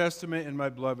the New Testament in my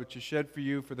blood, which is shed for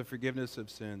you for the forgiveness of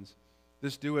sins.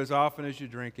 This do as often as you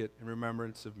drink it in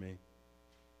remembrance of me."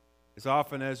 As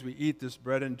often as we eat this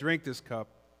bread and drink this cup,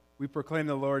 we proclaim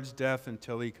the Lord's death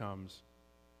until he comes.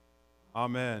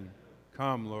 Amen.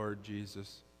 Come, Lord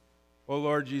Jesus. O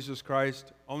Lord Jesus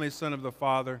Christ, only Son of the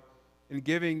Father, in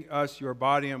giving us your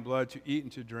body and blood to eat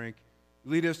and to drink,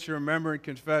 lead us to remember and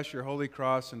confess your holy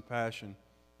cross and passion,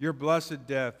 your blessed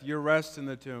death, your rest in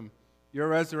the tomb, your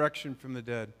resurrection from the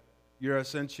dead, your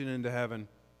ascension into heaven,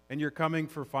 and your coming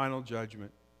for final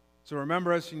judgment. So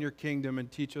remember us in your kingdom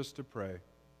and teach us to pray.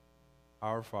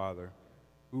 Our Father,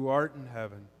 who art in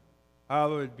heaven,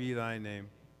 hallowed be thy name.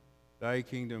 Thy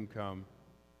kingdom come,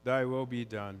 thy will be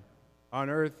done, on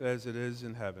earth as it is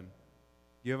in heaven.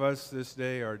 Give us this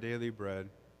day our daily bread,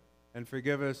 and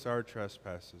forgive us our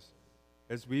trespasses,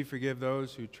 as we forgive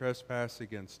those who trespass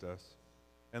against us.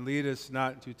 And lead us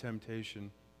not into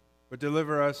temptation, but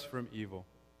deliver us from evil.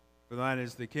 For thine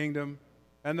is the kingdom,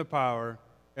 and the power,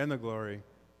 and the glory,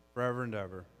 forever and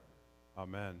ever.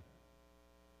 Amen.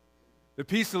 The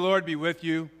peace of the Lord be with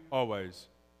you always.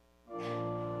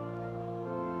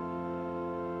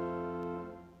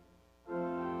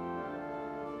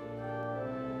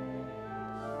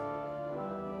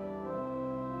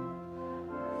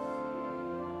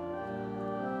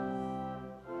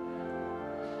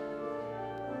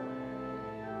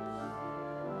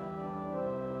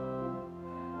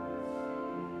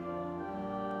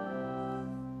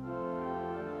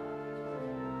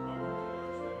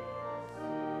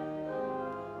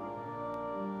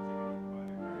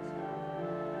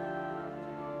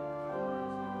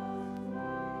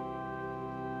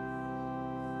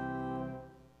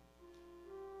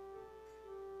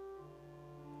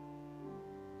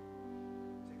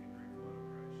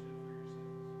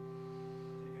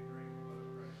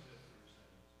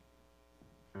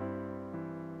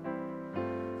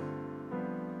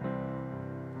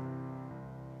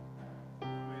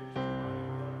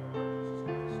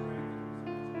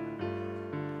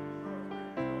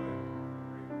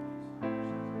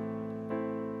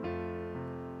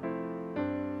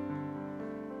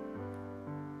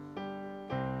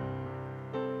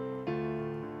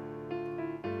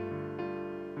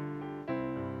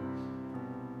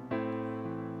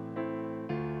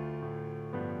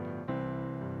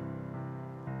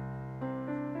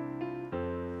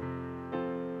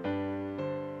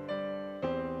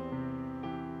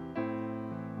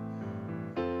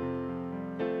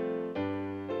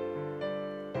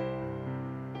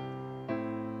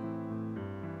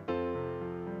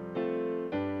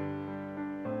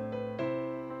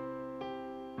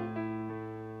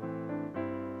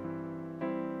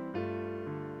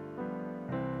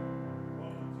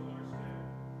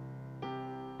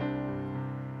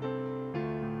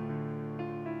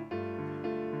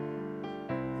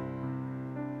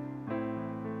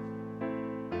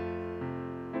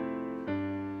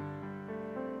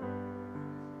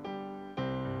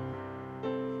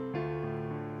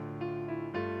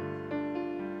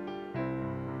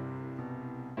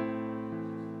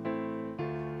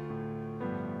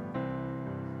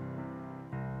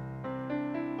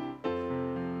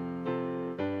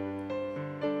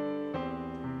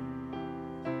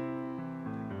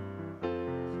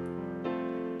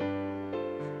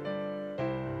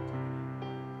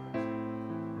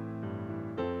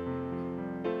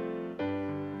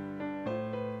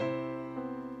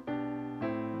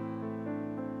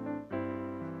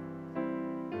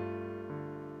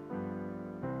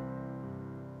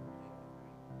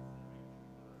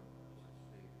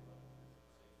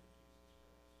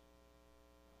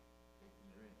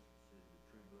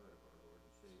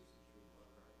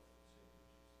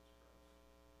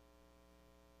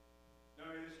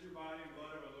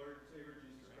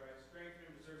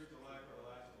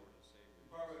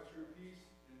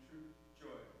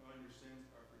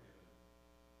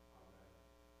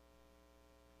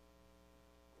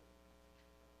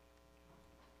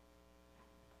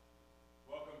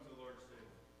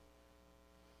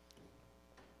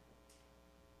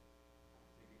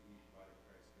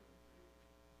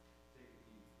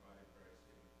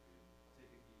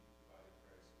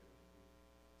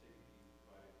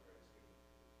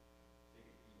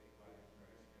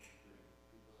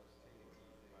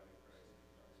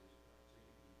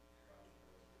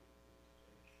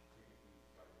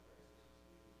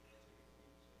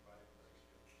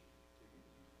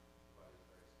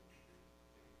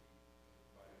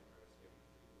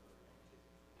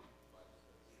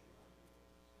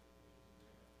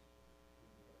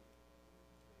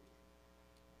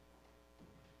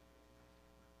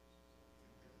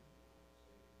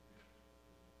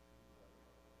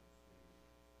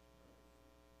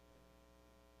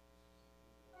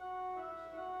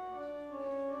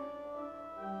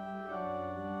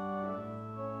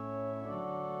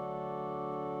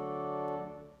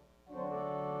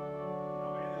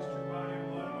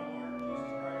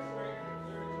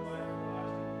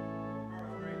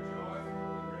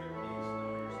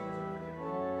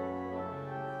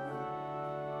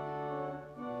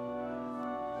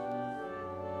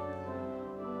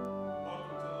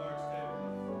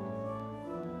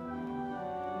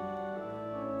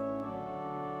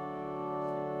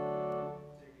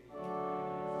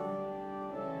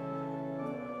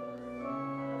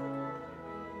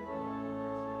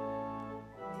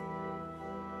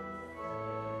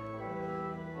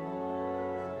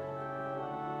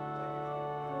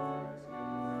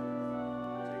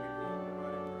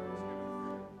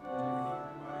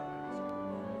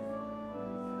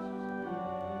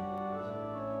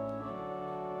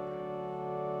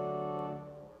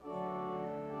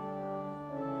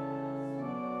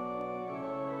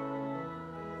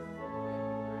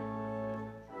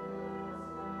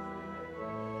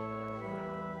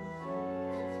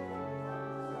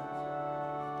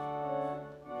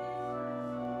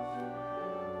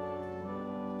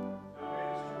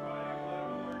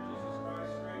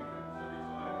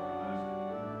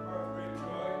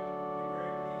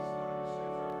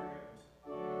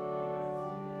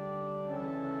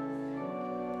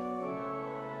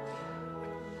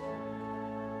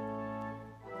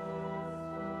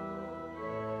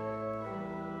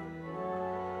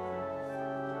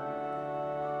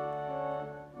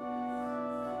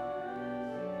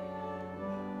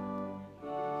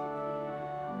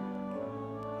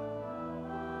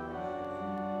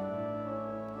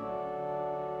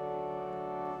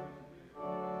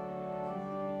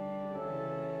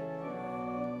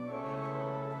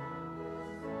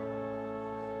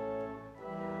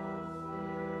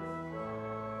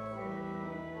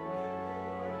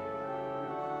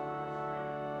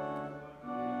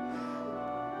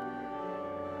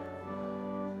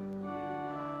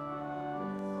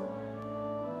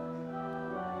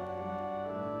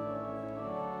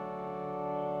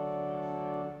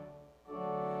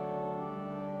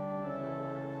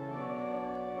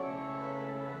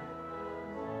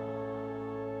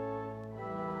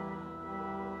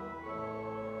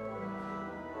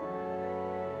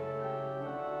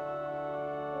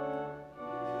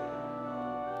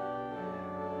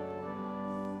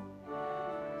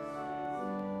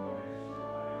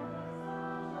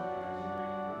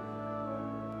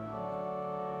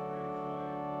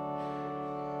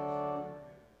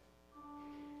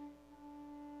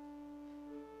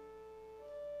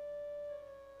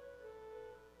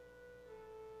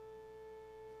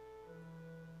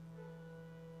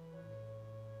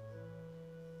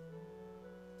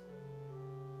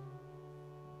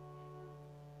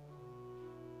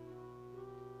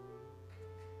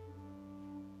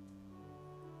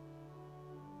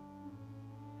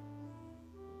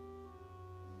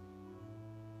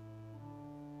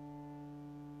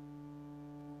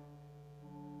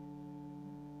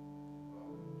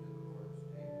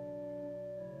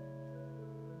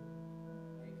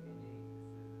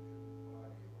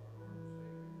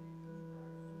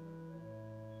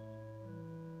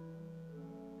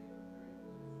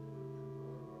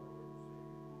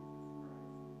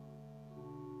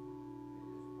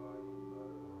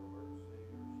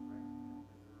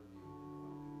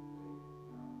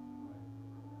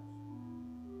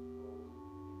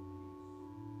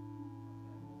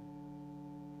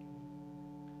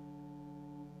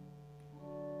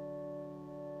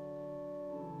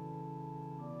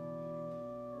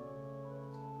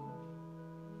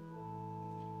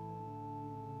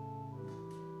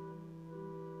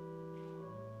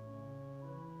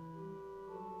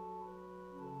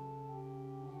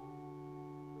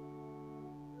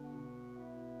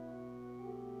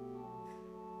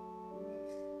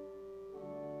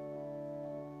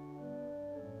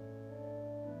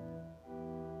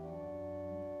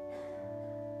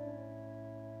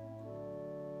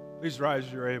 Please rise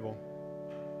as you're able.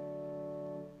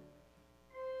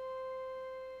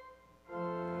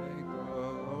 Thank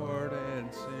the Lord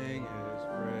and sing his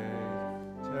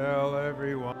praise. Tell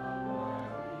everyone.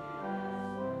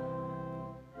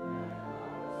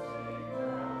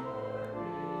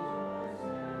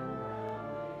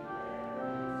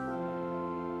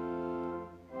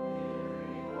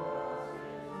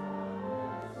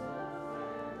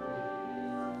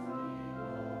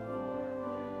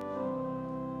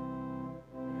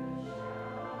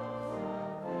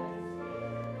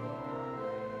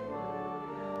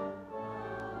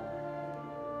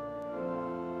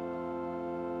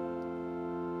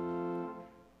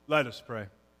 Let us pray.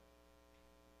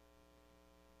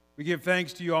 We give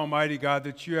thanks to you, Almighty God,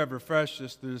 that you have refreshed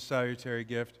us through this salutary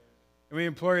gift. And we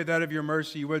implore you that of your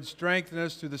mercy you would strengthen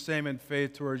us through the same in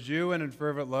faith towards you and in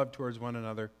fervent love towards one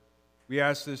another. We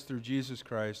ask this through Jesus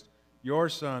Christ, your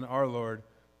Son, our Lord,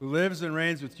 who lives and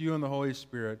reigns with you in the Holy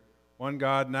Spirit, one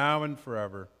God, now and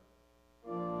forever.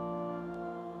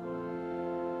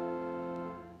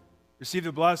 Receive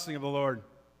the blessing of the Lord.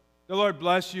 The Lord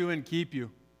bless you and keep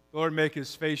you. The Lord make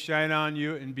his face shine on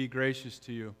you and be gracious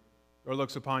to you. The Lord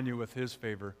looks upon you with his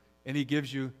favor, and he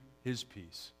gives you his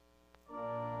peace.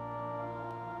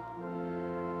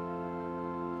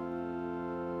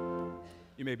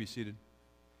 You may be seated.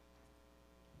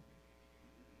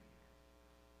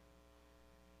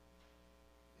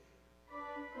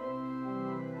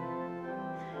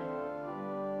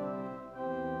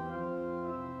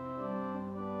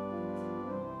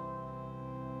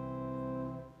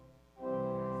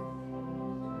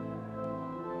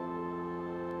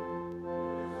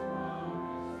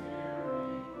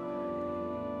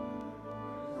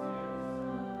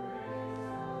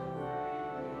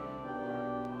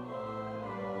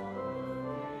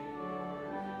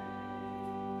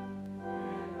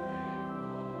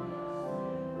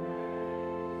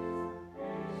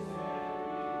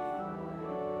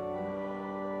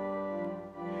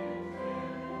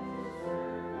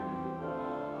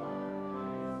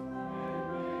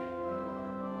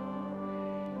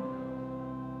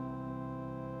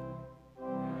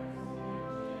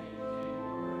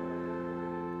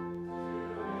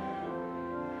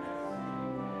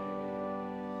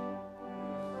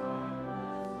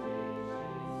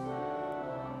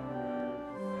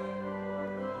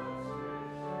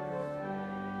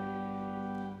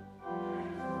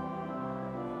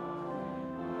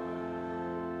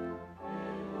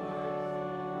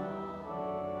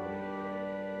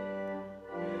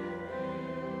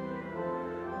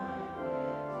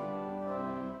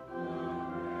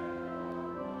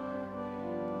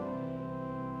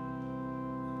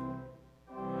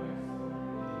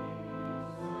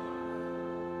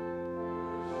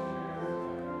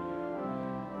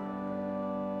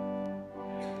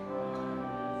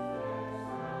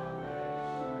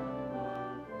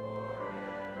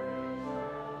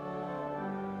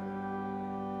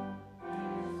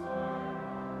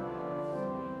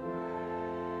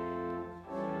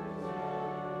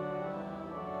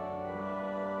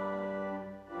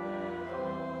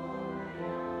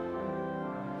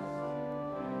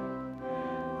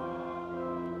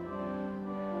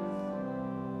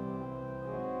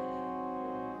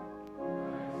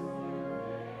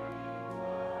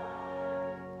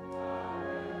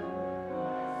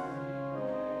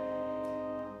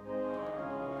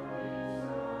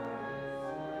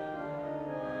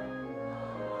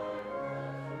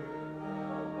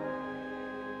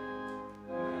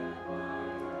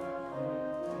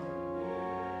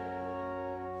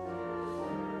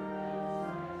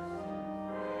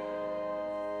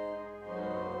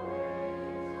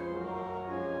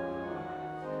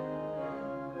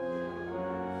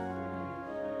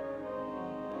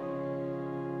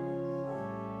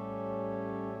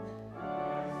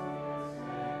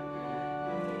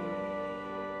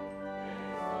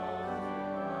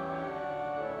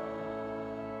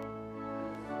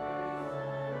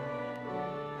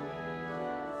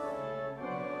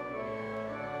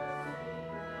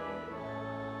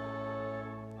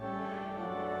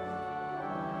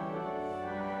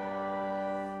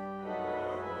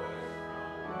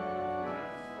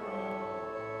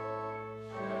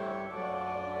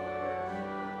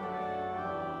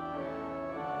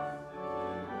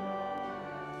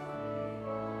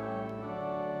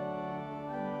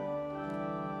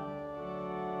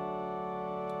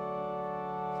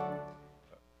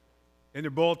 In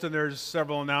your bulletin, there's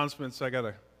several announcements. I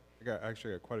got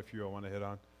quite a few I want to hit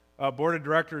on. Board of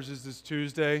Directors is this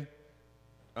Tuesday,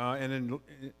 and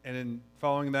in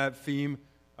following that theme,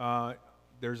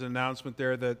 there's an announcement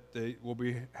there that we'll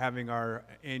be having our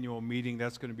annual meeting.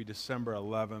 That's going to be December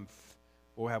 11th.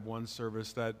 We'll have one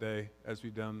service that day, as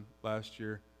we've done last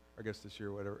year. I guess this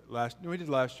year, whatever. We did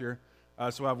last year.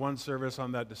 So we'll have one service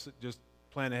on that. Just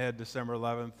plan ahead, December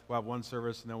 11th. We'll have one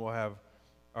service, and then we'll have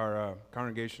our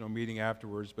congregational meeting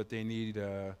afterwards. But they need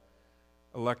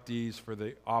electees for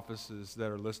the offices that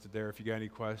are listed there. If you got any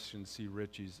questions, see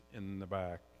Richie's in the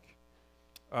back.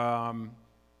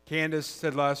 Candace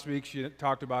said last week she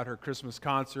talked about her Christmas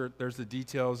concert. There's the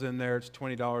details in there. It's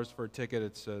 $20 for a ticket.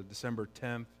 It's December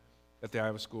 10th at the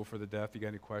Iowa School for the Deaf. If you got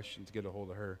any questions, get a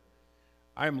hold of her.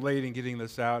 I'm late in getting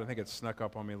this out. I think it snuck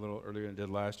up on me a little earlier than it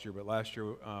did last year. But last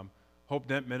year, Hope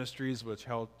Dent Ministries, which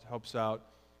helps out,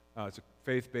 it's a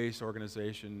faith-based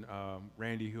organization.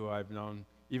 Randy, who I've known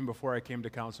even before I came to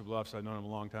Council Bluffs, I've known him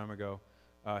a long time ago,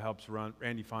 helps run.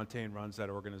 Randy Fontaine runs that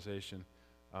organization.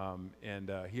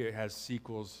 And he has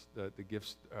sequels, the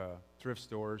gifts, thrift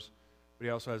stores, but he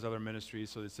also has other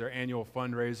ministries. So it's their annual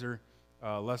fundraiser.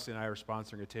 Leslie and I are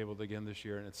sponsoring a table again this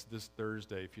year, and it's this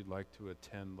Thursday. If you'd like to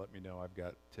attend, let me know. I've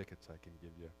got tickets I can give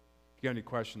you. If you got any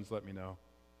questions, let me know.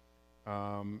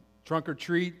 Trunk or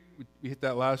treat, we hit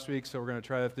that last week, so we're going to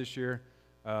try that this year.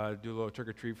 Do a little trick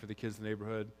or treat for the kids in the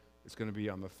neighborhood. It's going to be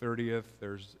on the 30th.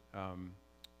 There's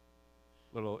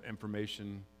little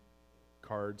information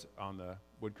cards on the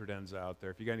wood credenza out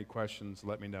there. If you got any questions,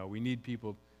 let me know. We need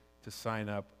people to sign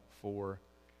up for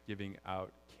giving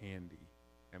out candy,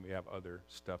 and we have other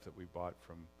stuff that we bought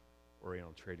from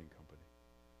Oriental Trading Company.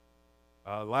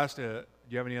 Do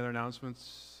you have any other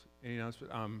announcements? Any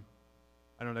announcements?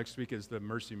 I know next week is the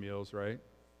Mercy Meals, right?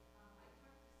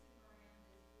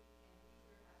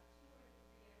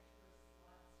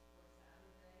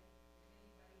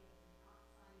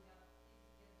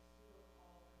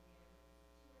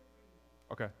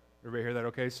 Okay. Everybody hear that?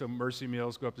 Okay, so Mercy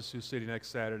Meals, go up to Sioux City next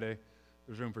Saturday.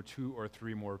 There's room for 2 or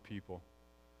 3 more people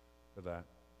for that.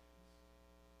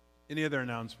 Any other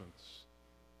announcements?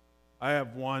 I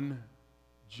have one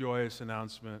joyous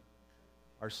announcement.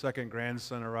 Our second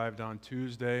grandson arrived on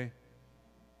Tuesday,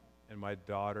 and my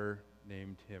daughter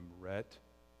named him Rhett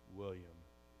William.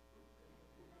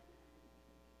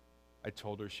 I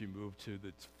told her she moved to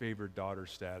the favored daughter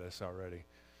status already.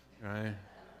 All right?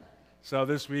 So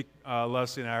this week,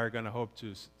 Leslie and I are going to hope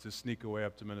to sneak away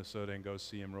up to Minnesota and go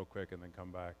see him real quick and then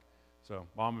come back. So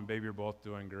mom and baby are both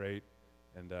doing great,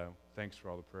 and thanks for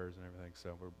all the prayers and everything.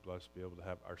 So we're blessed to be able to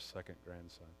have our second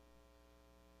grandson.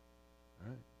 All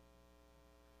right.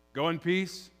 Go in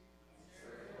peace.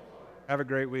 Have a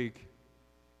great week.